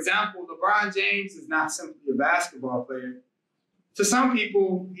 So for example, LeBron James is not simply a basketball player. To some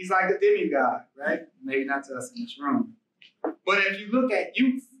people, he's like a demigod, right? Maybe not to us in this room. But if you look at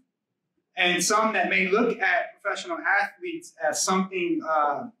youth, and some that may look at professional athletes as something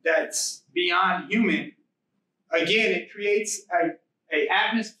that's beyond human, again, it creates an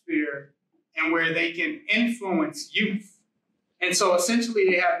atmosphere and where they can influence youth. And so essentially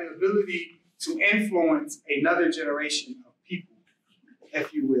they have the ability to influence another generation of people,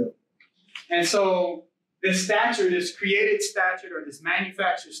 if you will. And so this stature, this created stature or this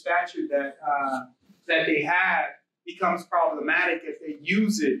manufactured stature that they have becomes problematic if they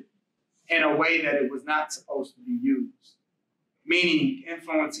use it in a way that it was not supposed to be used, meaning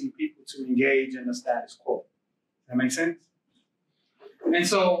influencing people to engage in the status quo. Does that make sense? And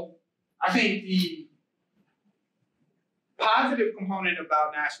so I think the positive component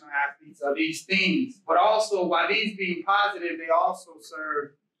about national athletes are these things, but also by these being positive, they also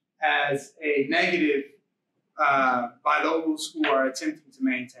serve as a negative by those who are attempting to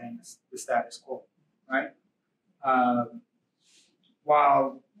maintain the status quo, right?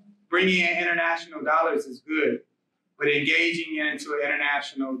 While bringing in international dollars is good, but engaging into an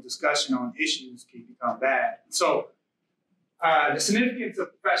international discussion on issues can become bad. So the significance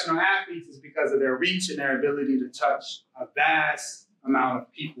of professional athletes is because of their reach and their ability to touch a vast amount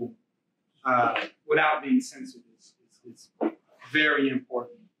of people without being censored. It's very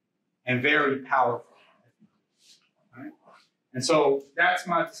important and very powerful. Right? And so that's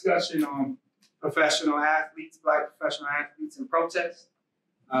my discussion on professional athletes, Black professional athletes in protest.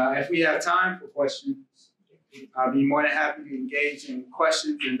 If we have time for questions, I'll be more than happy to engage in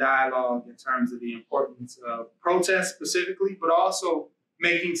questions and dialogue in terms of the importance of protest specifically, but also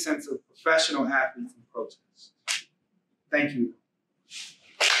making sense of professional athletes in protest. Thank you.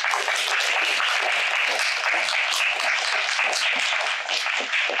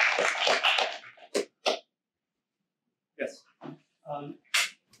 Yes.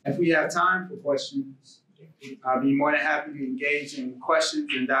 If we have time for questions, I'll be more than happy to engage in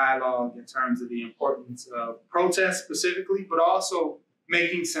questions and dialogue in terms of the importance of protest specifically, but also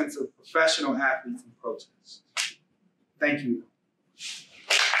making sense of professional athletes in protest. Thank you.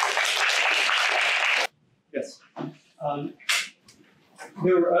 Yes.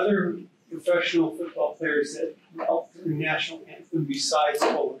 There were other professional football players that helped the national anthem besides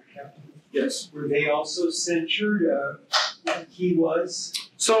Fuller. Yes. Were they also censured like he was?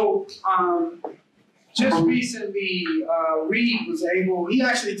 So, just recently, Reed was able, he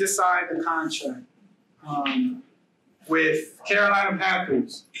actually just signed a contract with Carolina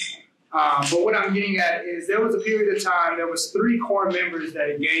Panthers. But what I'm getting at is there was a period of time, there was 3 core members that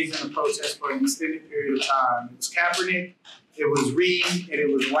engaged in the protest for an extended period of time. It was Kaepernick, it was Reed, and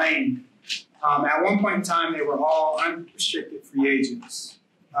it was Lane. At one point in time, they were all unrestricted free agents.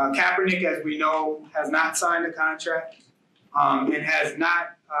 Kaepernick, as we know, has not signed a contract and has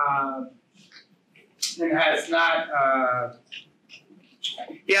not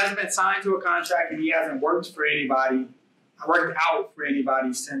he hasn't been signed to a contract, and he hasn't worked out for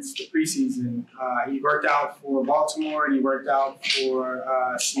anybody since the preseason. He worked out for Baltimore and he worked out for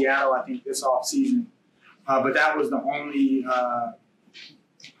Seattle, I think, this offseason. But that was the only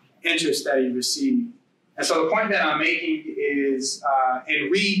interest that he received. And so the point that I'm making is,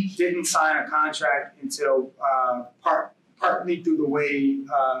 and Reed didn't sign a contract until partly through the way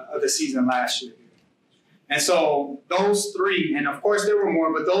of the season last year. And so those 3, and of course there were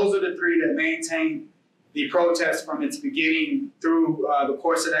more, but those are the 3 that maintained the protest from its beginning through the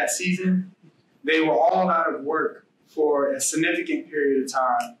course of that season. They were all out of work for a significant period of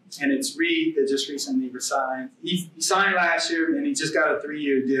time. And it's Reed that just recently resigned. He signed last year and he just got a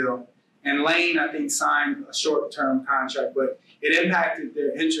 3-year deal. And Lane, I think, signed a short-term contract, but it impacted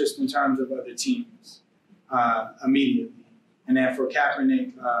their interest in terms of other teams immediately. And then for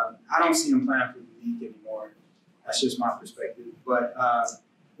Kaepernick, I don't see him playing for the league anymore. That's just my perspective. But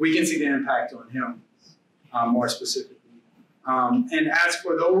we can see the impact on him more specifically. And as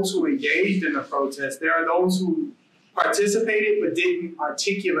for those who engaged in the protest, there are those who participated but didn't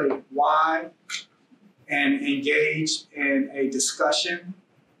articulate why and engaged in a discussion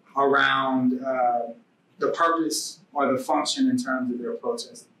around the purpose or the function in terms of their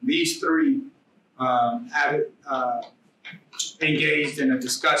protest. These three engaged in a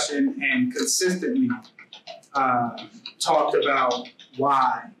discussion and consistently talked about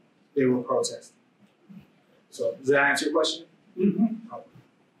why they were protesting. So does that answer your question? Mm-hmm.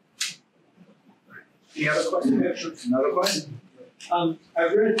 Any other questions? Another question? I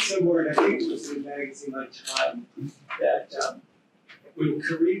read somewhere, and I think it was in a magazine on Time, that when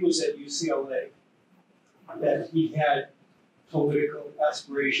Kareem was at UCLA, that he had political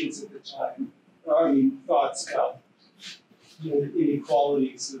aspirations at the time, I mean, thoughts about the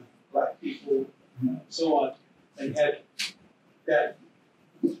inequalities of Black people and so on, and had that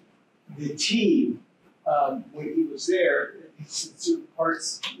the team, when he was there, in certain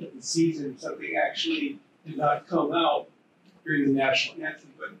parts of the season, something actually did not come out during the national anthem,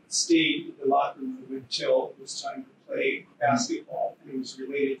 but stayed in the locker room until it was time to play basketball, and it was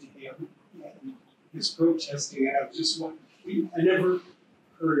related to him and his protesting. And I was just wondering, I never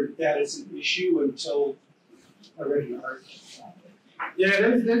heard that as an issue until I read an article. Yeah,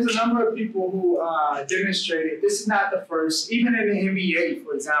 there's a number of people who demonstrated. This is not the first. Even in the NBA,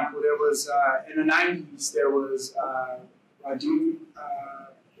 for example, there was in the 90s there was Radim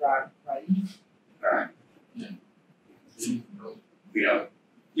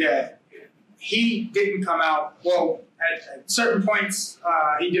Yeah, he didn't come out. Well, at certain points,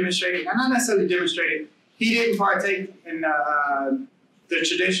 he demonstrated, and not necessarily demonstrated. He didn't partake in the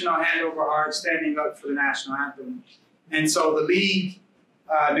traditional hand over heart, standing up for the national anthem. And so the league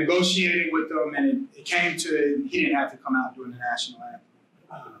negotiated with them, and it came to he didn't have to come out during the national anthem.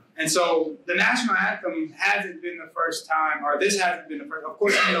 And so the national anthem hasn't been the first time, or this hasn't been the first. Of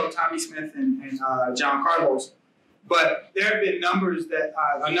course, you know Tommy Smith and John Carlos, but there have been numbers that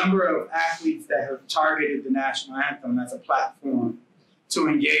a number of athletes that have targeted the national anthem as a platform to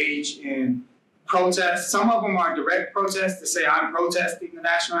engage in protests. Some of them are direct protests to say I'm protesting the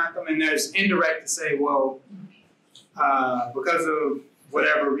national anthem, and there's indirect to say, well, because of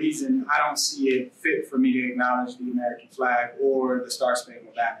whatever reason, I don't see it fit for me to acknowledge the American flag or the Star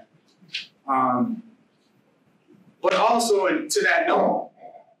Spangled Banner. But also, and to that note,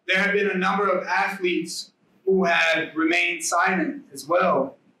 there have been a number of athletes who have remained silent as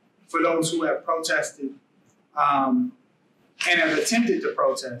well for those who have protested and have attempted to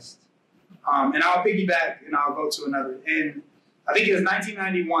protest. And I'll piggyback and I'll go to another. And I think it was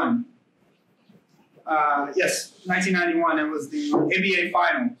 1991. Yes, 1991, it was the NBA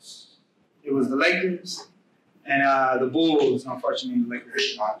Finals. It was the Lakers and the Bulls, unfortunately, the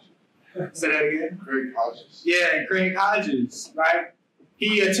Lakers. Say that again? Craig Hodges. Yeah, Craig Hodges, right?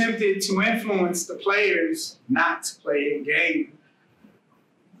 He attempted to influence the players not to play in game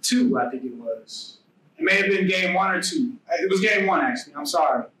 2, I think it was. It may have been game 1 or 2. It was game 1, actually, I'm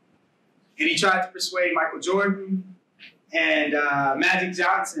sorry. And he tried to persuade Michael Jordan and Magic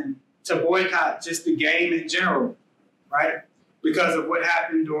Johnson to boycott just the game in general, right? Because of what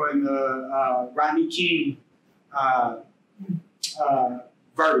happened during the Rodney King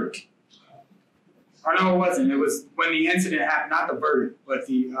verdict. Or no, it wasn't. It was when the incident happened, not the verdict, but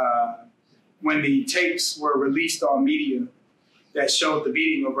the when the tapes were released on media that showed the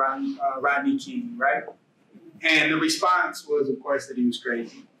beating of Rodney King, right? And the response was, of course, that he was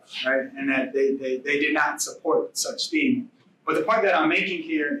crazy, right? And that they did not support such thing. But the point that I'm making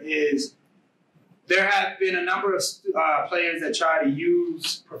here is there have been a number of players that try to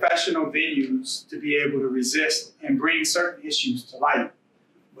use professional venues to be able to resist and bring certain issues to light.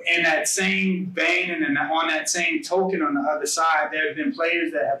 In that same vein and on that same token on the other side, there have been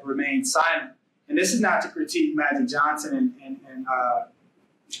players that have remained silent. And this is not to critique Magic Johnson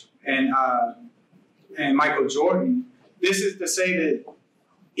and Michael Jordan. This is to say that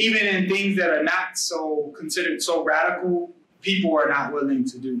even in things that are not so considered so radical, people are not willing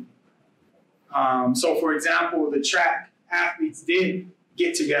to do. So for example, the track athletes did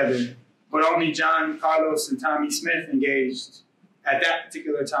get together, but only John Carlos and Tommy Smith engaged at that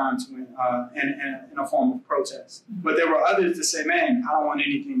particular time to, in a form of protest. But there were others to say, man, I don't want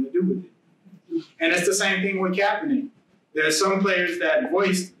anything to do with it. And it's the same thing with Kaepernick. There are some players that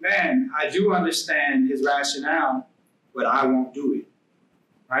voiced, man, I do understand his rationale, but I won't do it,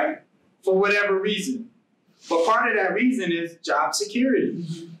 right? For whatever reason. But part of that reason is job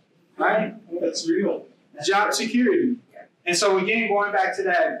security, right? That's real. Job security. And so again, going back to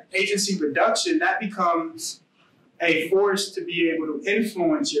that agency reduction, that becomes a force to be able to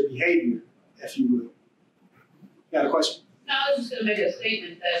influence your behavior, if you will. You got a question? No, I was just gonna make a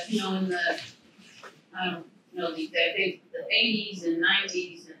statement that, you know, in the, I don't know the exact date, the 80s and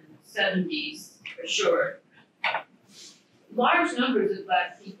 90s and 70s, for sure, large numbers of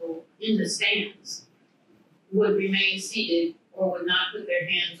Black people in the stands would remain seated or would not put their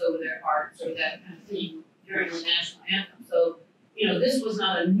hands over their hearts or that kind of thing during the national anthem. So, this was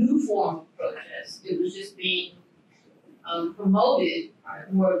not a new form of protest. It was just being promoted,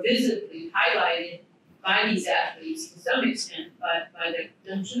 more visibly highlighted by these athletes to some extent, by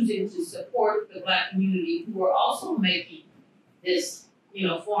them choosing to support the Black community who are also making this,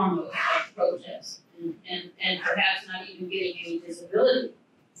 form of protest and perhaps not even getting any visibility,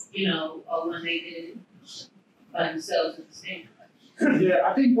 when they did it by themselves in the stand. Yeah,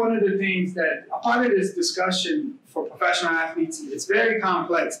 I think one of the things that a part of this discussion for professional athletes, it's very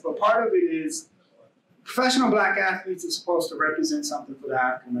complex, but part of it is professional Black athletes are supposed to represent something for the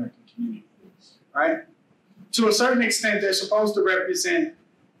African American community, right? To a certain extent, they're supposed to represent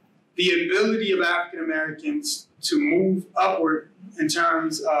the ability of African Americans to move upward in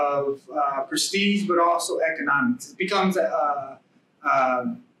terms of prestige, but also economics. It becomes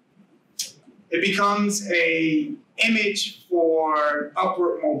a image for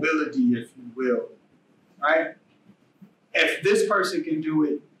upward mobility, if you will, right? If this person can do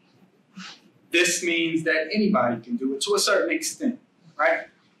it, this means that anybody can do it to a certain extent, right?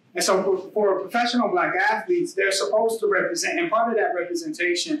 And so for professional Black athletes, they're supposed to represent, and part of that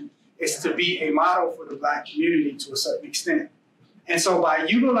representation is to be a model for the Black community to a certain extent. And so by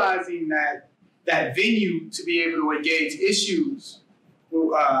utilizing that venue to be able to engage issues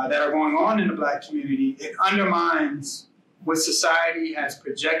that are going on in the Black community, it undermines what society has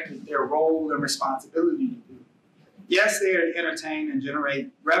projected their role and responsibility to do. Yes, they are to entertain and generate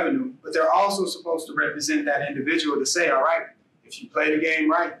revenue, but they're also supposed to represent that individual to say, all right, if you play the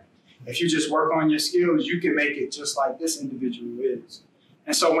game right, if you just work on your skills, you can make it just like this individual is.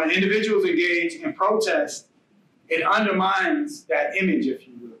 And so when individuals engage in protest, it undermines that image, if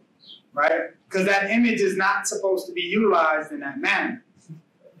you will, right? Because that image is not supposed to be utilized in that manner.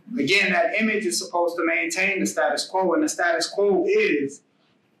 Again, that image is supposed to maintain the status quo, and the status quo is,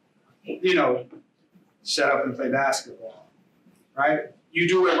 shut up and play basketball, right? You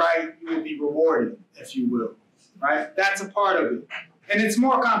do it right, you will be rewarded, if you will, right? That's a part of it. And it's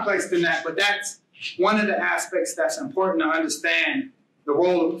more complex than that, but that's one of the aspects that's important to understand the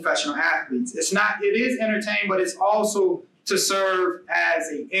role of professional athletes. It is entertainment, but it's also to serve as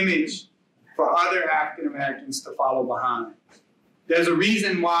an image for other African Americans to follow behind. There's a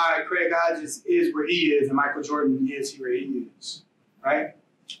reason why Craig Hodges is where he is and Michael Jordan is where he is, right?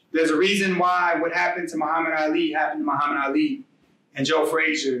 There's a reason why what happened to Muhammad Ali happened to Muhammad Ali, and Joe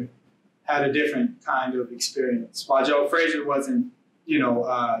Frazier had a different kind of experience. While Joe Frazier wasn't,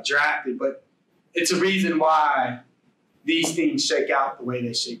 drafted, but it's a reason why these things shake out the way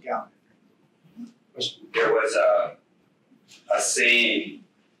they shake out. There was a saying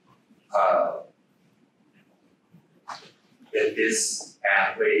that this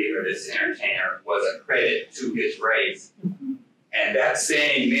athlete or this entertainer was a credit to his race. And that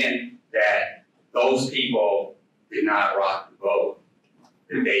saying meant that those people did not rock the boat.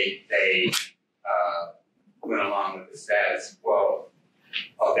 They went along with the status quo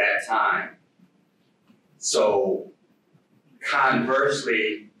of that time. So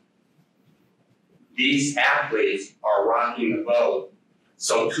conversely, these athletes are rocking the boat.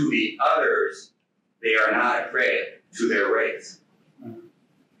 So to the others, they are not a credit to their race.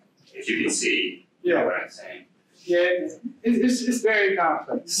 If you can see what I'm saying. Yeah, it's very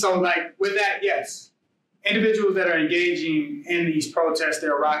complex. So like with that, yes, individuals that are engaging in these protests,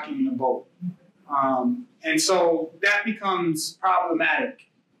 they're rocking the boat. And so that becomes problematic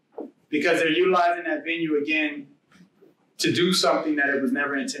because they're utilizing that venue again to do something that it was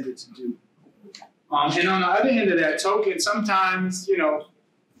never intended to do. And on the other end of that token, sometimes,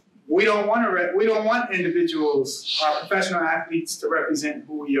 we don't want individuals, our professional athletes, to represent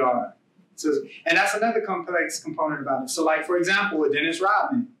who we are. So, and that's another complex component about it. So like, for example, with Dennis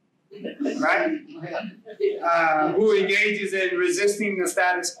Rodman, right? Who engages in resisting the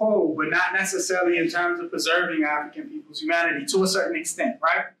status quo, but not necessarily in terms of preserving African people's humanity to a certain extent,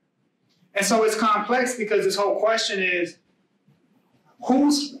 right? And so it's complex because this whole question is,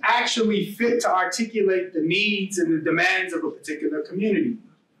 who's actually fit to articulate the needs and the demands of a particular community,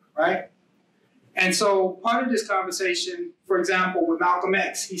 right? And so part of this conversation, for example, with Malcolm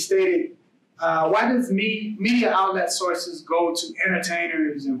X, he stated, why does media outlet sources go to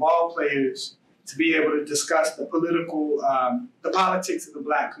entertainers and ball players to be able to discuss the politics of the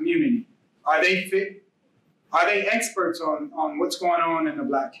Black community? Are they fit? Are they experts on what's going on in the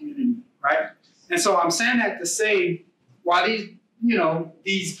Black community, right? And so I'm saying that to say, while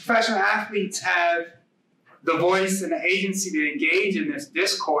these professional athletes have the voice and the agency to engage in this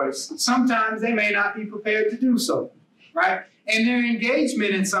discourse, sometimes they may not be prepared to do so. right? And their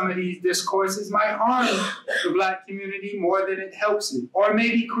engagement in some of these discourses might harm the Black community more than it helps it, or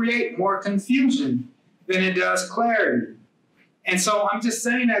maybe create more confusion than it does clarity. And so I'm just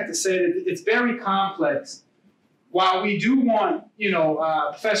saying that to say that it's very complex. While we do want,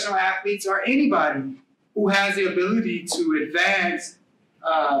 professional athletes or anybody who has the ability to advance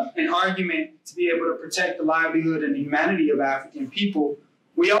an argument to be able to protect the livelihood and the humanity of African people,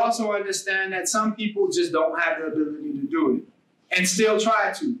 we also understand that some people just don't have the ability to do it and still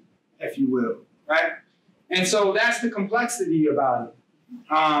try to, if you will, right? And so that's the complexity about it.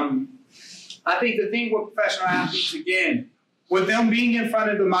 I think the thing with professional athletes, again, with them being in front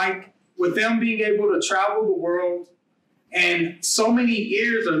of the mic, with them being able to travel the world, and so many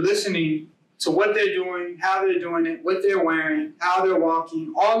ears are listening to what they're doing, how they're doing it, what they're wearing, how they're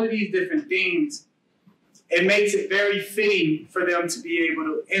walking, all of these different things, it makes it very fitting for them to be able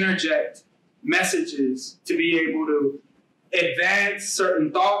to interject messages, to be able to advance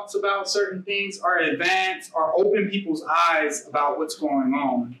certain thoughts about certain things, or advance or open people's eyes about what's going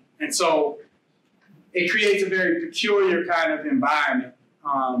on. And so it creates a very peculiar kind of environment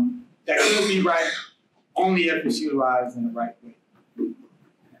that could be right only if it's utilized in the right way.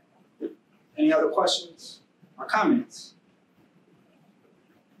 Any other questions or comments?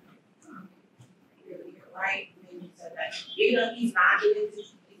 You're right when you said that. He's not an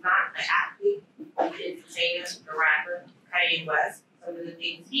athlete, he's entertainer, a rapper, Kanye West. Some of the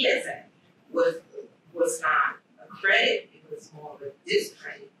things he had said was not a credit, it was more of a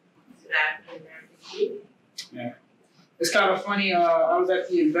discredit to the African American community. Yeah. It's kind of funny, I was at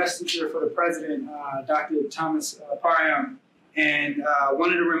the investiture for the president, Dr. Thomas Parham, and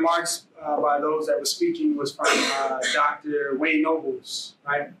one of the remarks by those that were speaking was from Dr. Wade Nobles,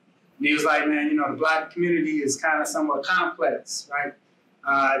 right? And he was like, man, the Black community is kind of somewhat complex, right?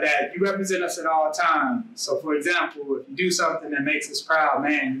 That you represent us at all times. So for example, if you do something that makes us proud,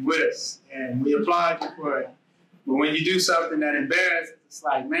 man, you're with us, and we applaud you for it. But when you do something that embarrasses, it's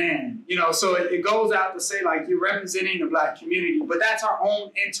like, man, so it goes out to say, like, you're representing the Black community, but that's our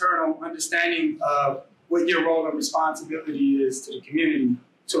own internal understanding of what your role and responsibility is to the community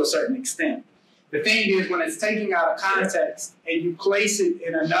to a certain extent. The thing is, when it's taken out of context and you place it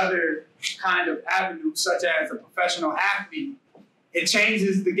in another kind of avenue, such as a professional athlete, it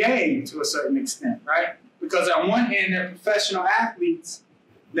changes the game to a certain extent, right? Because on one hand, they're professional athletes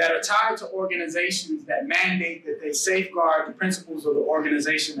that are tied to organizations that mandate that they safeguard the principles of the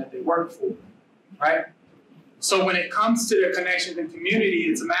organization that they work for, right? So when it comes to their connections and community,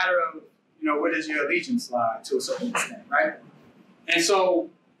 it's a matter of, where does your allegiance lie to a certain extent, right? And so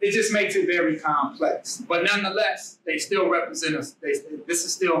it just makes it very complex. But nonetheless, they still represent us. This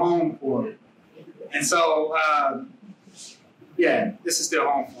is still home for them. And so, this is still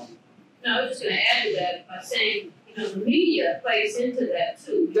home for them. No, I was just going to add to that by saying, the media plays into that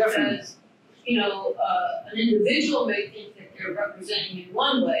too. Definitely. Because, an individual may think that they're representing in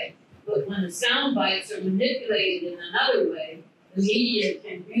one way, but when the sound bites are manipulated in another way, the media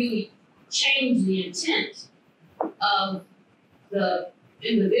can really change the intent of the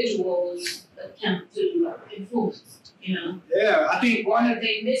individual's attempt to influence, Yeah, I think or if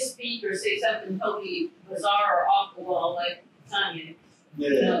they misspeak or say something totally bizarre or off the wall, like Kanye.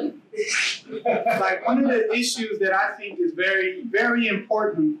 Yeah. Like, one of the issues that I think is very, very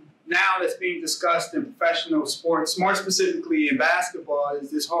important now that's being discussed in professional sports, more specifically in basketball,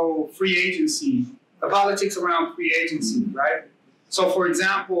 is this whole free agency, the politics around free agency, right? So, for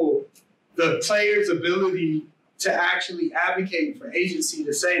example, the player's ability to actually advocate for agency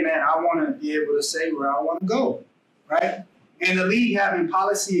to say, man, I want to be able to say where I want to go, right? And the league having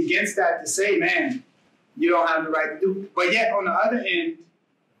policy against that to say, man, you don't have the right to do it. But yet, on the other end,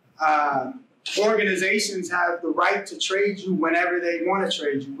 organizations have the right to trade you whenever they want to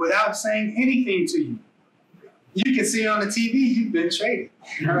trade you without saying anything to you. You can see on the TV, you've been traded,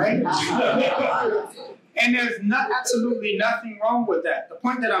 all right? And there's absolutely nothing wrong with that. The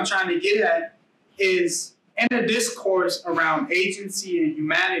point that I'm trying to get at is, in a discourse around agency and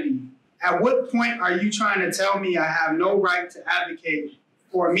humanity, at what point are you trying to tell me I have no right to advocate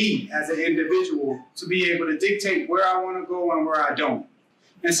for me as an individual to be able to dictate where I want to go and where I don't?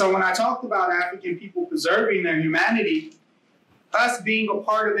 And so when I talked about African people preserving their humanity, us being a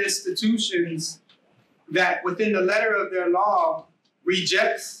part of institutions that within the letter of their law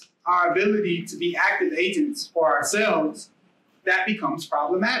rejects our ability to be active agents for ourselves, that becomes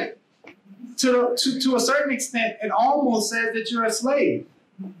problematic. To a certain extent, it almost says that you're a slave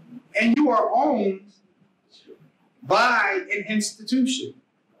and you are owned by an institution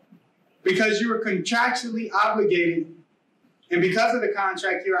because you are contractually obligated, and because of the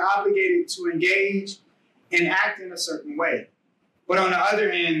contract, you're obligated to engage and act in a certain way. But on the other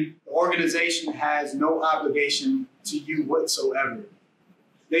end, the organization has no obligation to you whatsoever.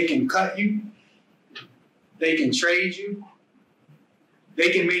 They can cut you, they can trade you, they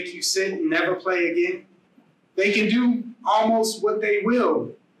can make you sit and never play again. They can do almost what they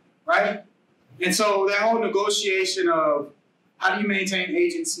will, right? And so that whole negotiation of how do you maintain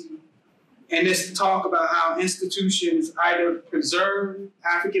agency, and this talk about how institutions either preserve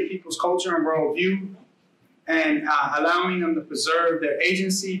African people's culture and worldview and allowing them to preserve their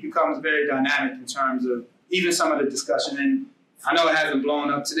agency becomes very dynamic in terms of even some of the discussion. And I know it hasn't blown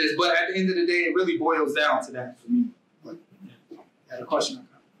up to this, but at the end of the day, it really boils down to that for me. But, yeah, I had a question.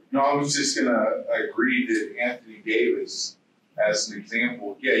 No, I was just gonna agree that Anthony Davis, as an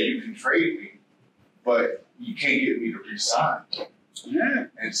example, yeah, you can trade me, but you can't get me to resign. Yeah.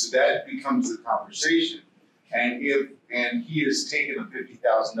 And so that becomes the conversation. And he has taken a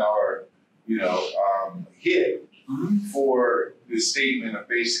 $50,000, hit for the statement of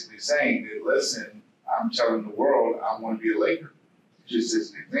basically saying that, listen, I'm telling the world I want to be a Laker, just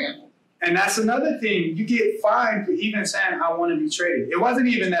as an example. And that's another thing. You get fined for even saying I want to be traded. It wasn't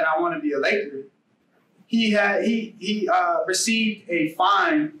even that I want to be a Laker. He received a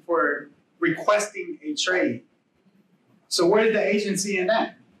fine for requesting a trade. So where's the agency in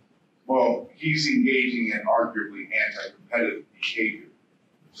that? Well, he's engaging in arguably anti-competitive behavior.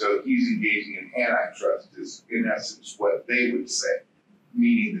 So he's engaging in antitrust is in essence what they would say,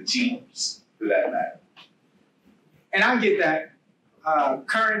 meaning the teams for that matter. And I get that.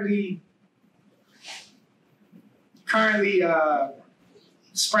 Currently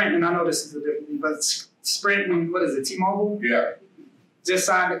Sprint, and I know this is a different thing, but Sprint and what is it, T-Mobile? Yeah. Just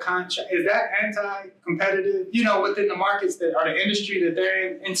signed a contract. Is that anti-competitive, within the markets that are the industry that they're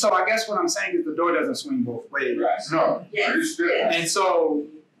in? And so I guess what I'm saying is the door doesn't swing both ways. Right. No, understood. And so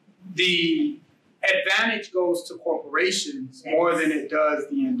the advantage goes to corporations more than it does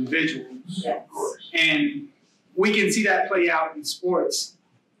the individuals. Of course. And we can see that play out in sports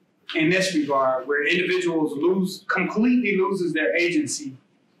in this regard, where individuals completely loses their agency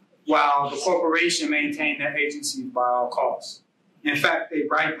while the corporation maintain their agency by all costs. In fact, they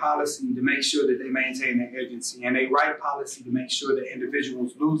write policy to make sure that they maintain their agency, and they write policy to make sure that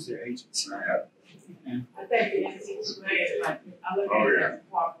individuals lose their agency. I think the NCAA, like, I look at it as a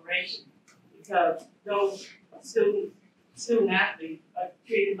cooperation, because those student athletes are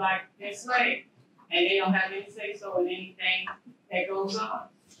treated like they're slaves, and they don't have any say so in anything that goes on.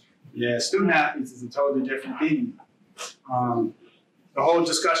 Yeah, student athletes is a totally different thing. The whole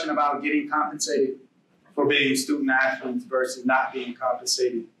discussion about getting compensated for being student athletes versus not being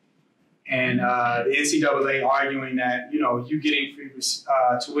compensated. And the NCAA arguing that, you getting free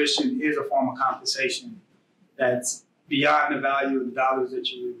tuition is a form of compensation that's beyond the value of the dollars that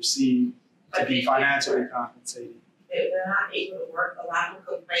you would receive to be financially compensated. They're not able to work. A lot of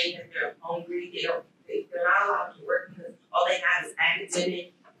them complain that they're hungry. They're not allowed to work because all they have is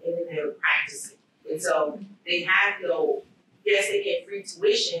academic and then they're practicing. And so they have yes, they get free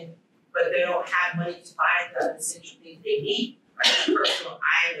tuition, but they don't have money to buy the essential things they need, like personal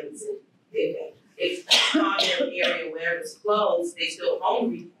items. And it's not in an area where it's closed, they're still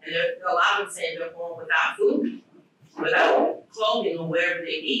hungry, and a lot of them saying they're going without food, without clothing or whatever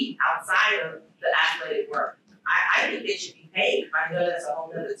they need outside of the athletic work. I think they should be paid. I know that's a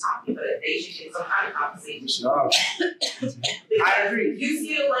whole other topic, but they should get some kind of compensation. I agree.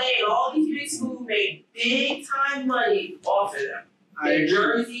 UCLA and all these big schools made big time money off of them. Their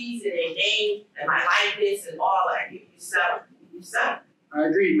jerseys and their name and my likeness and all that. You sell it. I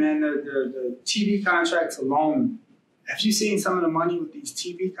agree, man. The TV contracts alone, have you seen some of the money with these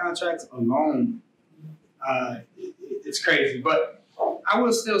TV contracts alone? It's crazy. But I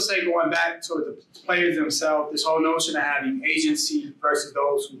will still say, going back to the players themselves, this whole notion of having agency versus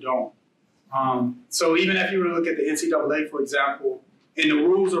those who don't. So even if you were to look at the NCAA, for example, and the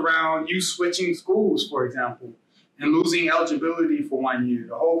rules around you switching schools, for example, and losing eligibility for 1 year,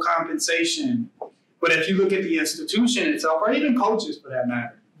 the whole compensation. But if you look at the institution itself, or even coaches for that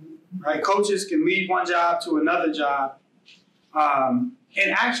matter, right? Coaches can leave one job to another job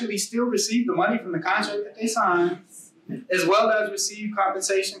and actually still receive the money from the contract that they signed, as well as receive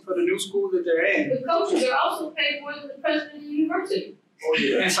compensation for the new school that they're in. The coaches are also paid more than the president of the university.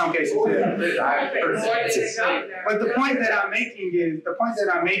 In some cases, yeah. But the point that I'm making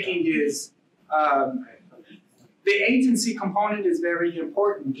is, the agency component is very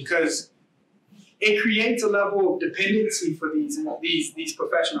important because it creates a level of dependency for these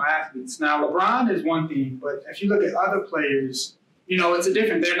professional athletes. Now, LeBron is one thing, but if you look at other players, it's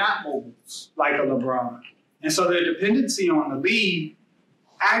they're not mobiles like a LeBron. And so their dependency on the league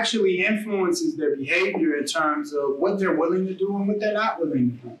actually influences their behavior in terms of what they're willing to do and what they're not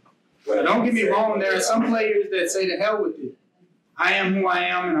willing to do. Now, don't get me wrong, there are some players that say to hell with it. I am who I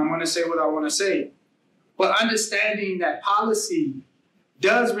am and I'm gonna say what I wanna say. But understanding that policy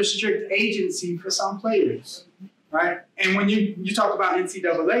does restrict agency for some players, right? And when you talk about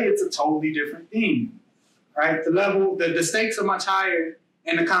NCAA, it's a totally different thing, right? The stakes are much higher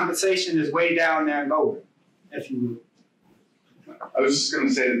and the compensation is way down there lower, if you will. I was just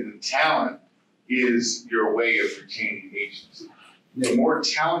gonna say that the talent is your way of retaining agency. The more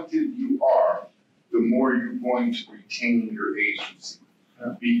talented you are, the more you're going to retain your agency.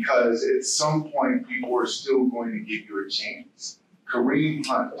 Because at some point, people are still going to give you a chance. Kareem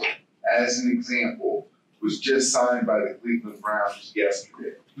Hunt, as an example, was just signed by the Cleveland Browns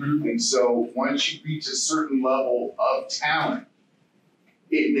yesterday. And so once you reach a certain level of talent,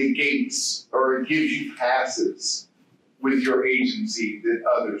 it negates or it gives you passes with your agency that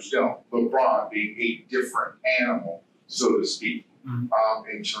others don't. LeBron being a different animal, so to speak,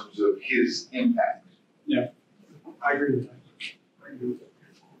 in terms of his impact. Yeah, I agree with that.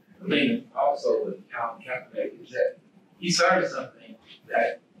 I mean, also with Colin Kaepernick is that he started something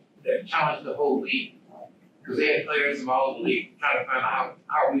that challenged the whole league. Because they had players from all over the league trying to find out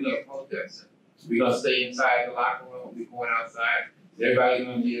how are we going to protest. We're going to stay inside the locker room, we're going outside, everybody's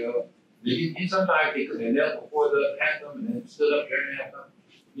going to yell. You sometimes because they knelt before the anthem and then stood up during the anthem.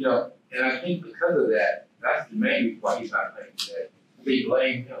 You know, and I think because of that, that's the main reason why he's not playing today. We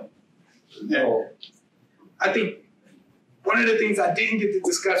blame him. Yeah. I think one of the things I didn't get to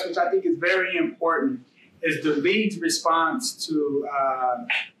discuss, which I think is very important, is the league's response to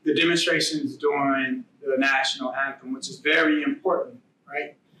the demonstrations during the national anthem, which is very important,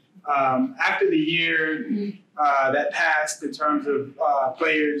 right? After the year that passed in terms of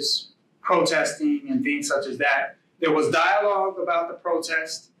players protesting and things such as that, there was dialogue about the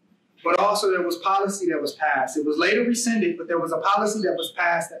protest, but also there was policy that was passed. It was later rescinded, but there was a policy that was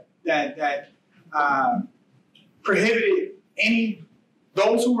passed that prohibited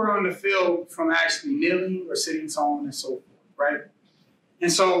those who were on the field from actually kneeling or sitting so on and so forth, right?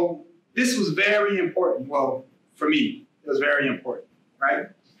 And so this was very important. Well, for me, it was very important, right?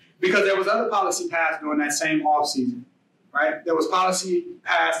 Because there was other policy passed during that same off season, right? There was policy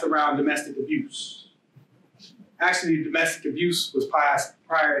passed around domestic abuse. Actually, domestic abuse was passed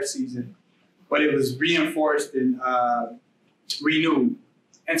prior season, but it was reinforced and renewed.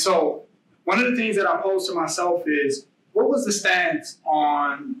 And so one of the things that I posed to myself is, what was the stance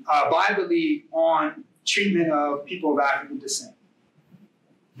on, by the league on treatment of people of African descent,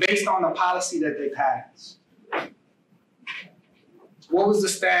 based on the policy that they passed? What was the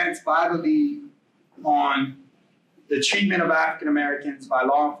stance by the league on the treatment of African Americans by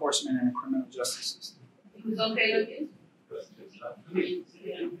law enforcement and the criminal justice system? It was okay with it?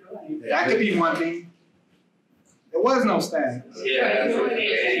 That could be one thing. There was no stance. Yeah.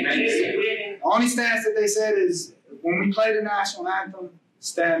 The only stance that they said is, when we play the national anthem,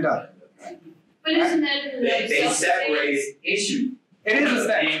 stand up. But isn't that in the They separate issue. It is a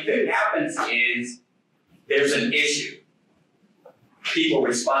stance. The thing that happens is there's an issue. People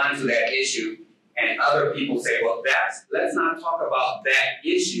respond to that issue, and other people say, well, let's not talk about that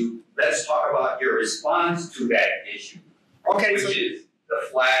issue. Let's talk about your response to that issue. Okay, which is the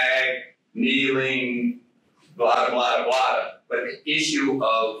flag, kneeling, blah, blah, blah. But the issue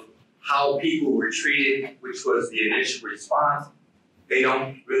of how people were treated, which was the initial response, they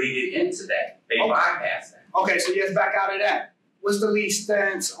don't really get into that. They bypass that. Okay, so let's back out of that. What's the league's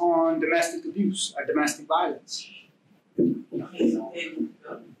stance on domestic abuse or domestic violence?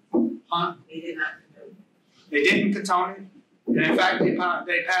 Huh? They didn't condone it. And in fact,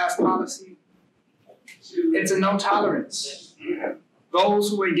 they passed policy. It's a no tolerance. Those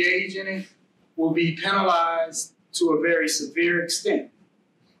who engage in it will be penalized to a very severe extent,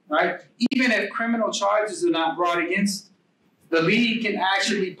 right? Even if criminal charges are not brought against, the league can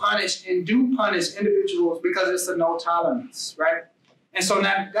actually punish and do punish individuals because it's a no tolerance, right? And so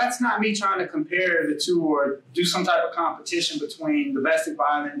now, that's not me trying to compare the two or do some type of competition between domestic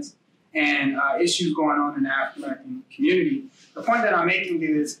violence and issues going on in the African American community. The point that I'm making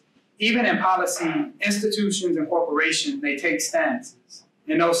is, even in policy, institutions and corporations, they take stances.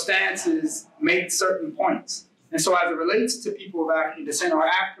 And those stances make certain points. And so as it relates to people of African descent or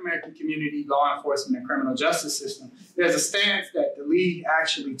African American community, law enforcement, and criminal justice system, there's a stance that the league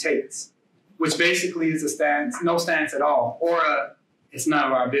actually takes, which basically is a stance, no stance at all, or it's none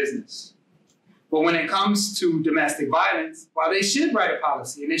of our business. But when it comes to domestic violence, while they should write a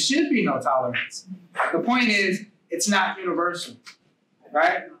policy and there should be no tolerance, the point is it's not universal,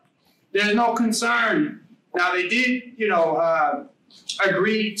 right? There's no concern. Now they did,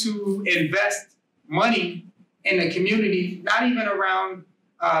 agreed to invest money in the community, not even around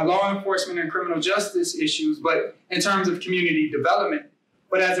law enforcement and criminal justice issues, but in terms of community development.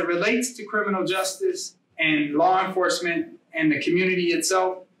 But as it relates to criminal justice and law enforcement and the community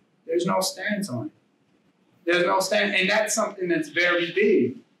itself, there's no stance on it. There's no stance, and that's something that's very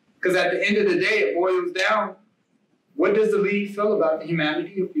big. Because at the end of the day, it boils down, what does the League feel about the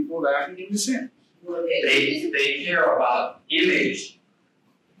humanity of people of African descent? They care about image.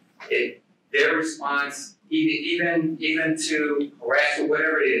 Their response, even to harassment,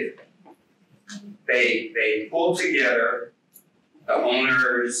 whatever it is, they pull together the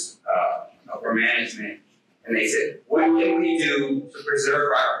owners, upper management, and they said, what can we do to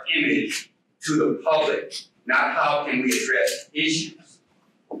preserve our image to the public? Not how can we address issues.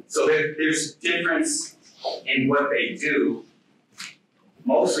 So there's difference in what they do.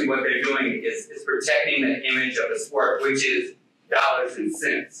 Mostly what they're doing is protecting the image of the sport, which is dollars and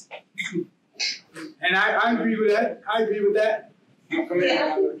cents. And I agree with that. I agree with that. Yeah, I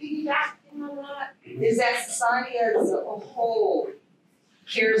think piggybacking on that is that society as a whole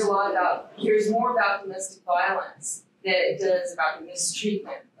cares more about domestic violence than it does about the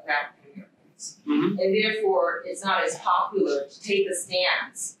mistreatment of African Americans. Mm-hmm. And therefore, it's not as popular to take a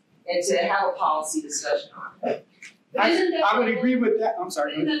stance and to have a policy discussion on it. I would agree with that. I'm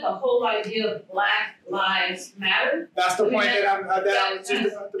sorry. Isn't that the whole idea of Black Lives Matter? That's the point that I was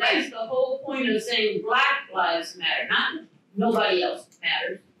just about to make. That's the whole point of saying Black Lives Matter, not nobody else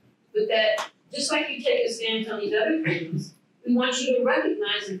matters. But that, just like you take a stance on these other things, we want you to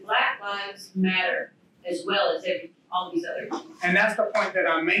recognize that Black Lives Matter as well as all these other things. And that's the point that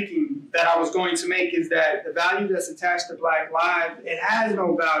I'm making, that I was going to make, is that the value that's attached to Black lives, it has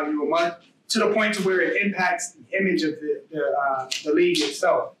no value to the point to where it impacts the image of the league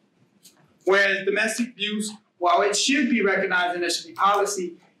itself. Whereas domestic abuse, while it should be recognized and there should be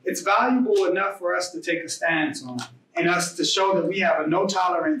policy, it's valuable enough for us to take a stance on and us to show that we have a no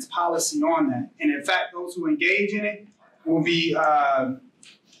tolerance policy on that. And in fact, those who engage in it will be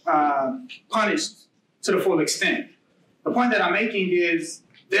punished to the full extent. The point that I'm making is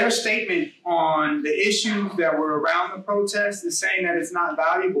their statement on the issues that were around the protest is saying that it's not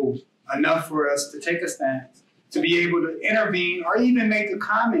valuable enough for us to take a stance, to be able to intervene or even make a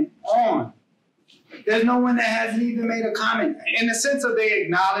comment on. There's no one that hasn't even made a comment. In the sense of they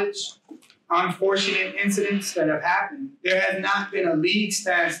acknowledge unfortunate incidents that have happened, there has not been a league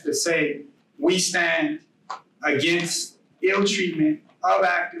stance to say we stand against ill treatment of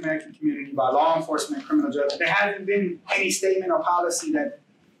African American community by law enforcement and criminal justice. There hasn't been any statement or policy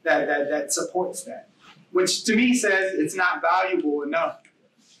that supports that, which to me says it's not valuable enough.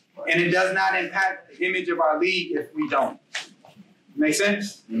 And it does not impact the image of our league if we don't. Make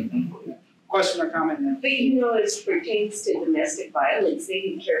sense? Mm-hmm. Question or comment now? But you know, as pertains to domestic violence, they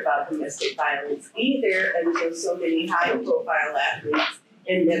didn't care about domestic violence either until so many high-profile athletes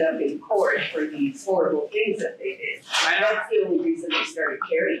ended up in court for these horrible things that they did. And that's the only reason they started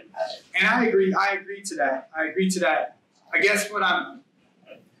caring about it. And I agree to that. I guess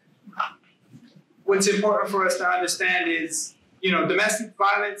what's important for us to understand is, you know, domestic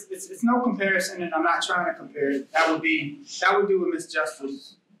violence, it's no comparison, and I'm not trying to compare it. That would do a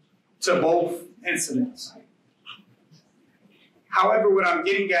misjustice to both incidents. However, what I'm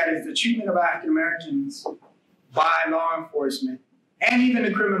getting at is the treatment of African Americans by law enforcement and even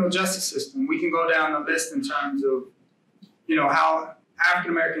the criminal justice system. We can go down the list in terms of, you know, how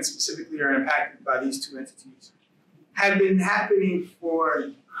African Americans specifically are impacted by these two entities. Have been happening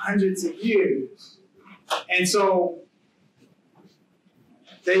for hundreds of years. And so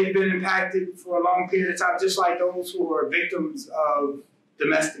they've been impacted for a long period of time, just like those who are victims of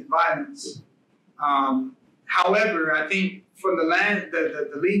domestic violence. However, I think from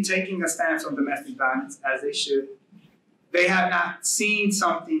the league taking a stance on domestic violence, as they should, they have not seen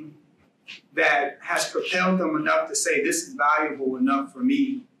something that has propelled them enough to say, this is valuable enough for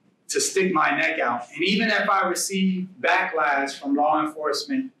me to stick my neck out. And even if I receive backlash from law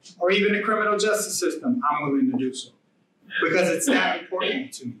enforcement or even the criminal justice system, I'm willing to do so. Because it's that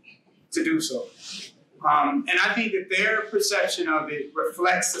important to me to do so. And I think that their perception of it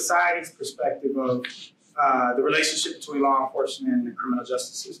reflects society's perspective of the relationship between law enforcement and the criminal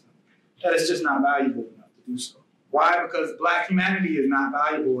justice system. That is just not valuable enough to do so. Why? Because Black humanity is not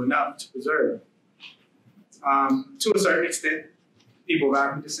valuable enough to preserve. To a certain extent, people of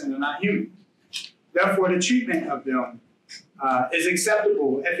African descent are not human. Therefore, the treatment of them is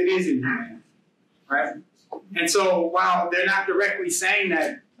acceptable if it is inhumane, right? And so while they're not directly saying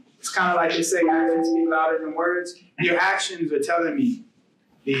that, it's kind of like they say, actions speak louder than words. Your actions are telling me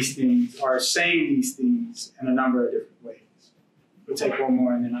these things, or saying these things in a number of different ways. we'll take one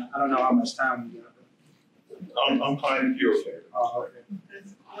more, and then I don't know how much time we got. I'm fine if you're okay. Oh, okay.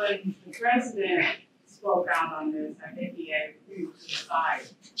 When the president spoke out on this, I think he had a few to the side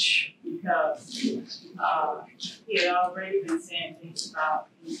because he had already been saying things about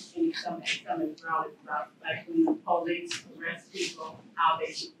in some of his rallies about like when the police arrest people, how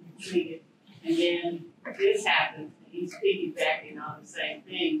they should be treated. And then this happens, and he's piggybacking on the same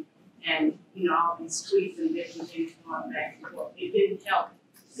thing. And, you know, all these tweets and different things going back and forth. It didn't help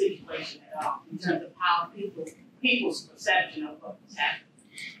the situation at all in terms of how people's perception of what was happening.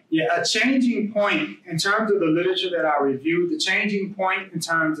 Yeah, a changing point in terms of the literature that I reviewed, the changing point in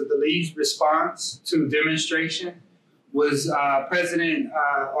terms of the league's response to demonstration was president,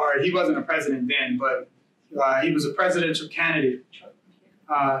 or he wasn't a president then, but he was a presidential candidate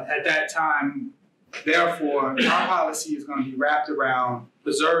at that time. Therefore, our policy is going to be wrapped around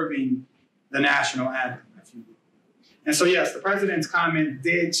preserving the national anthem, if you will. And so, yes, the president's comment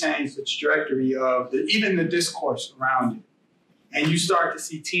did change the trajectory of even the discourse around it. And you start to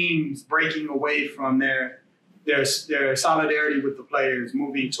see teams breaking away from their solidarity with the players,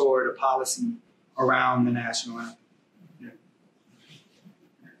 moving toward a policy around the national anthem. Yeah.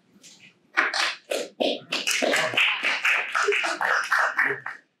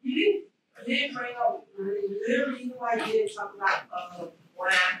 You didn't bring up the reason why you didn't talk about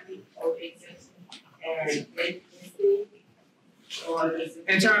one athlete, O.J. Simpson, and this thing? Or is it?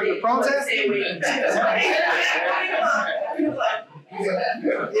 In terms of protest? Yeah,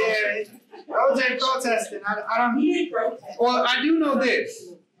 OJ protesting. I don't. He didn't protest. Well, I do know this.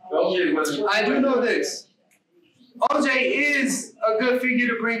 I do know this. OJ is a good figure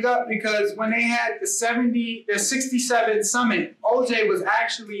to bring up because when they had the 67 summit, OJ was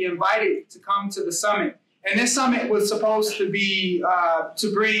actually invited to come to the summit. And this summit was supposed to be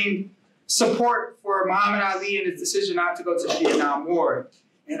to bring support for Muhammad Ali and his decision not to go to the Vietnam War.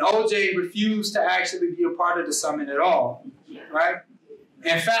 And OJ refused to actually be a part of the summit at all, right?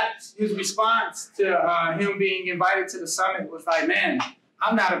 In fact, his response to him being invited to the summit was like, man,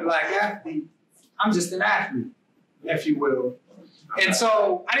 I'm not a black athlete, I'm just an athlete, if you will. And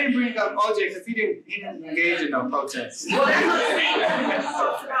so I didn't bring up OJ because he didn't engage in no protests. Well, that's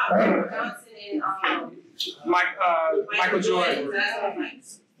what Johnson and Michael Jordan.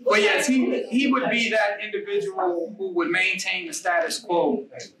 But yes, he would be that individual who would maintain the status quo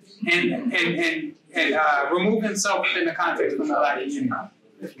and remove himself within the context of the black community,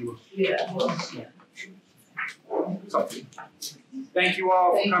 if you will. Yeah. So, thank you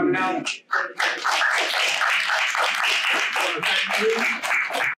all for coming out. Thank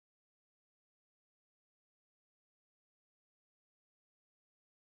you.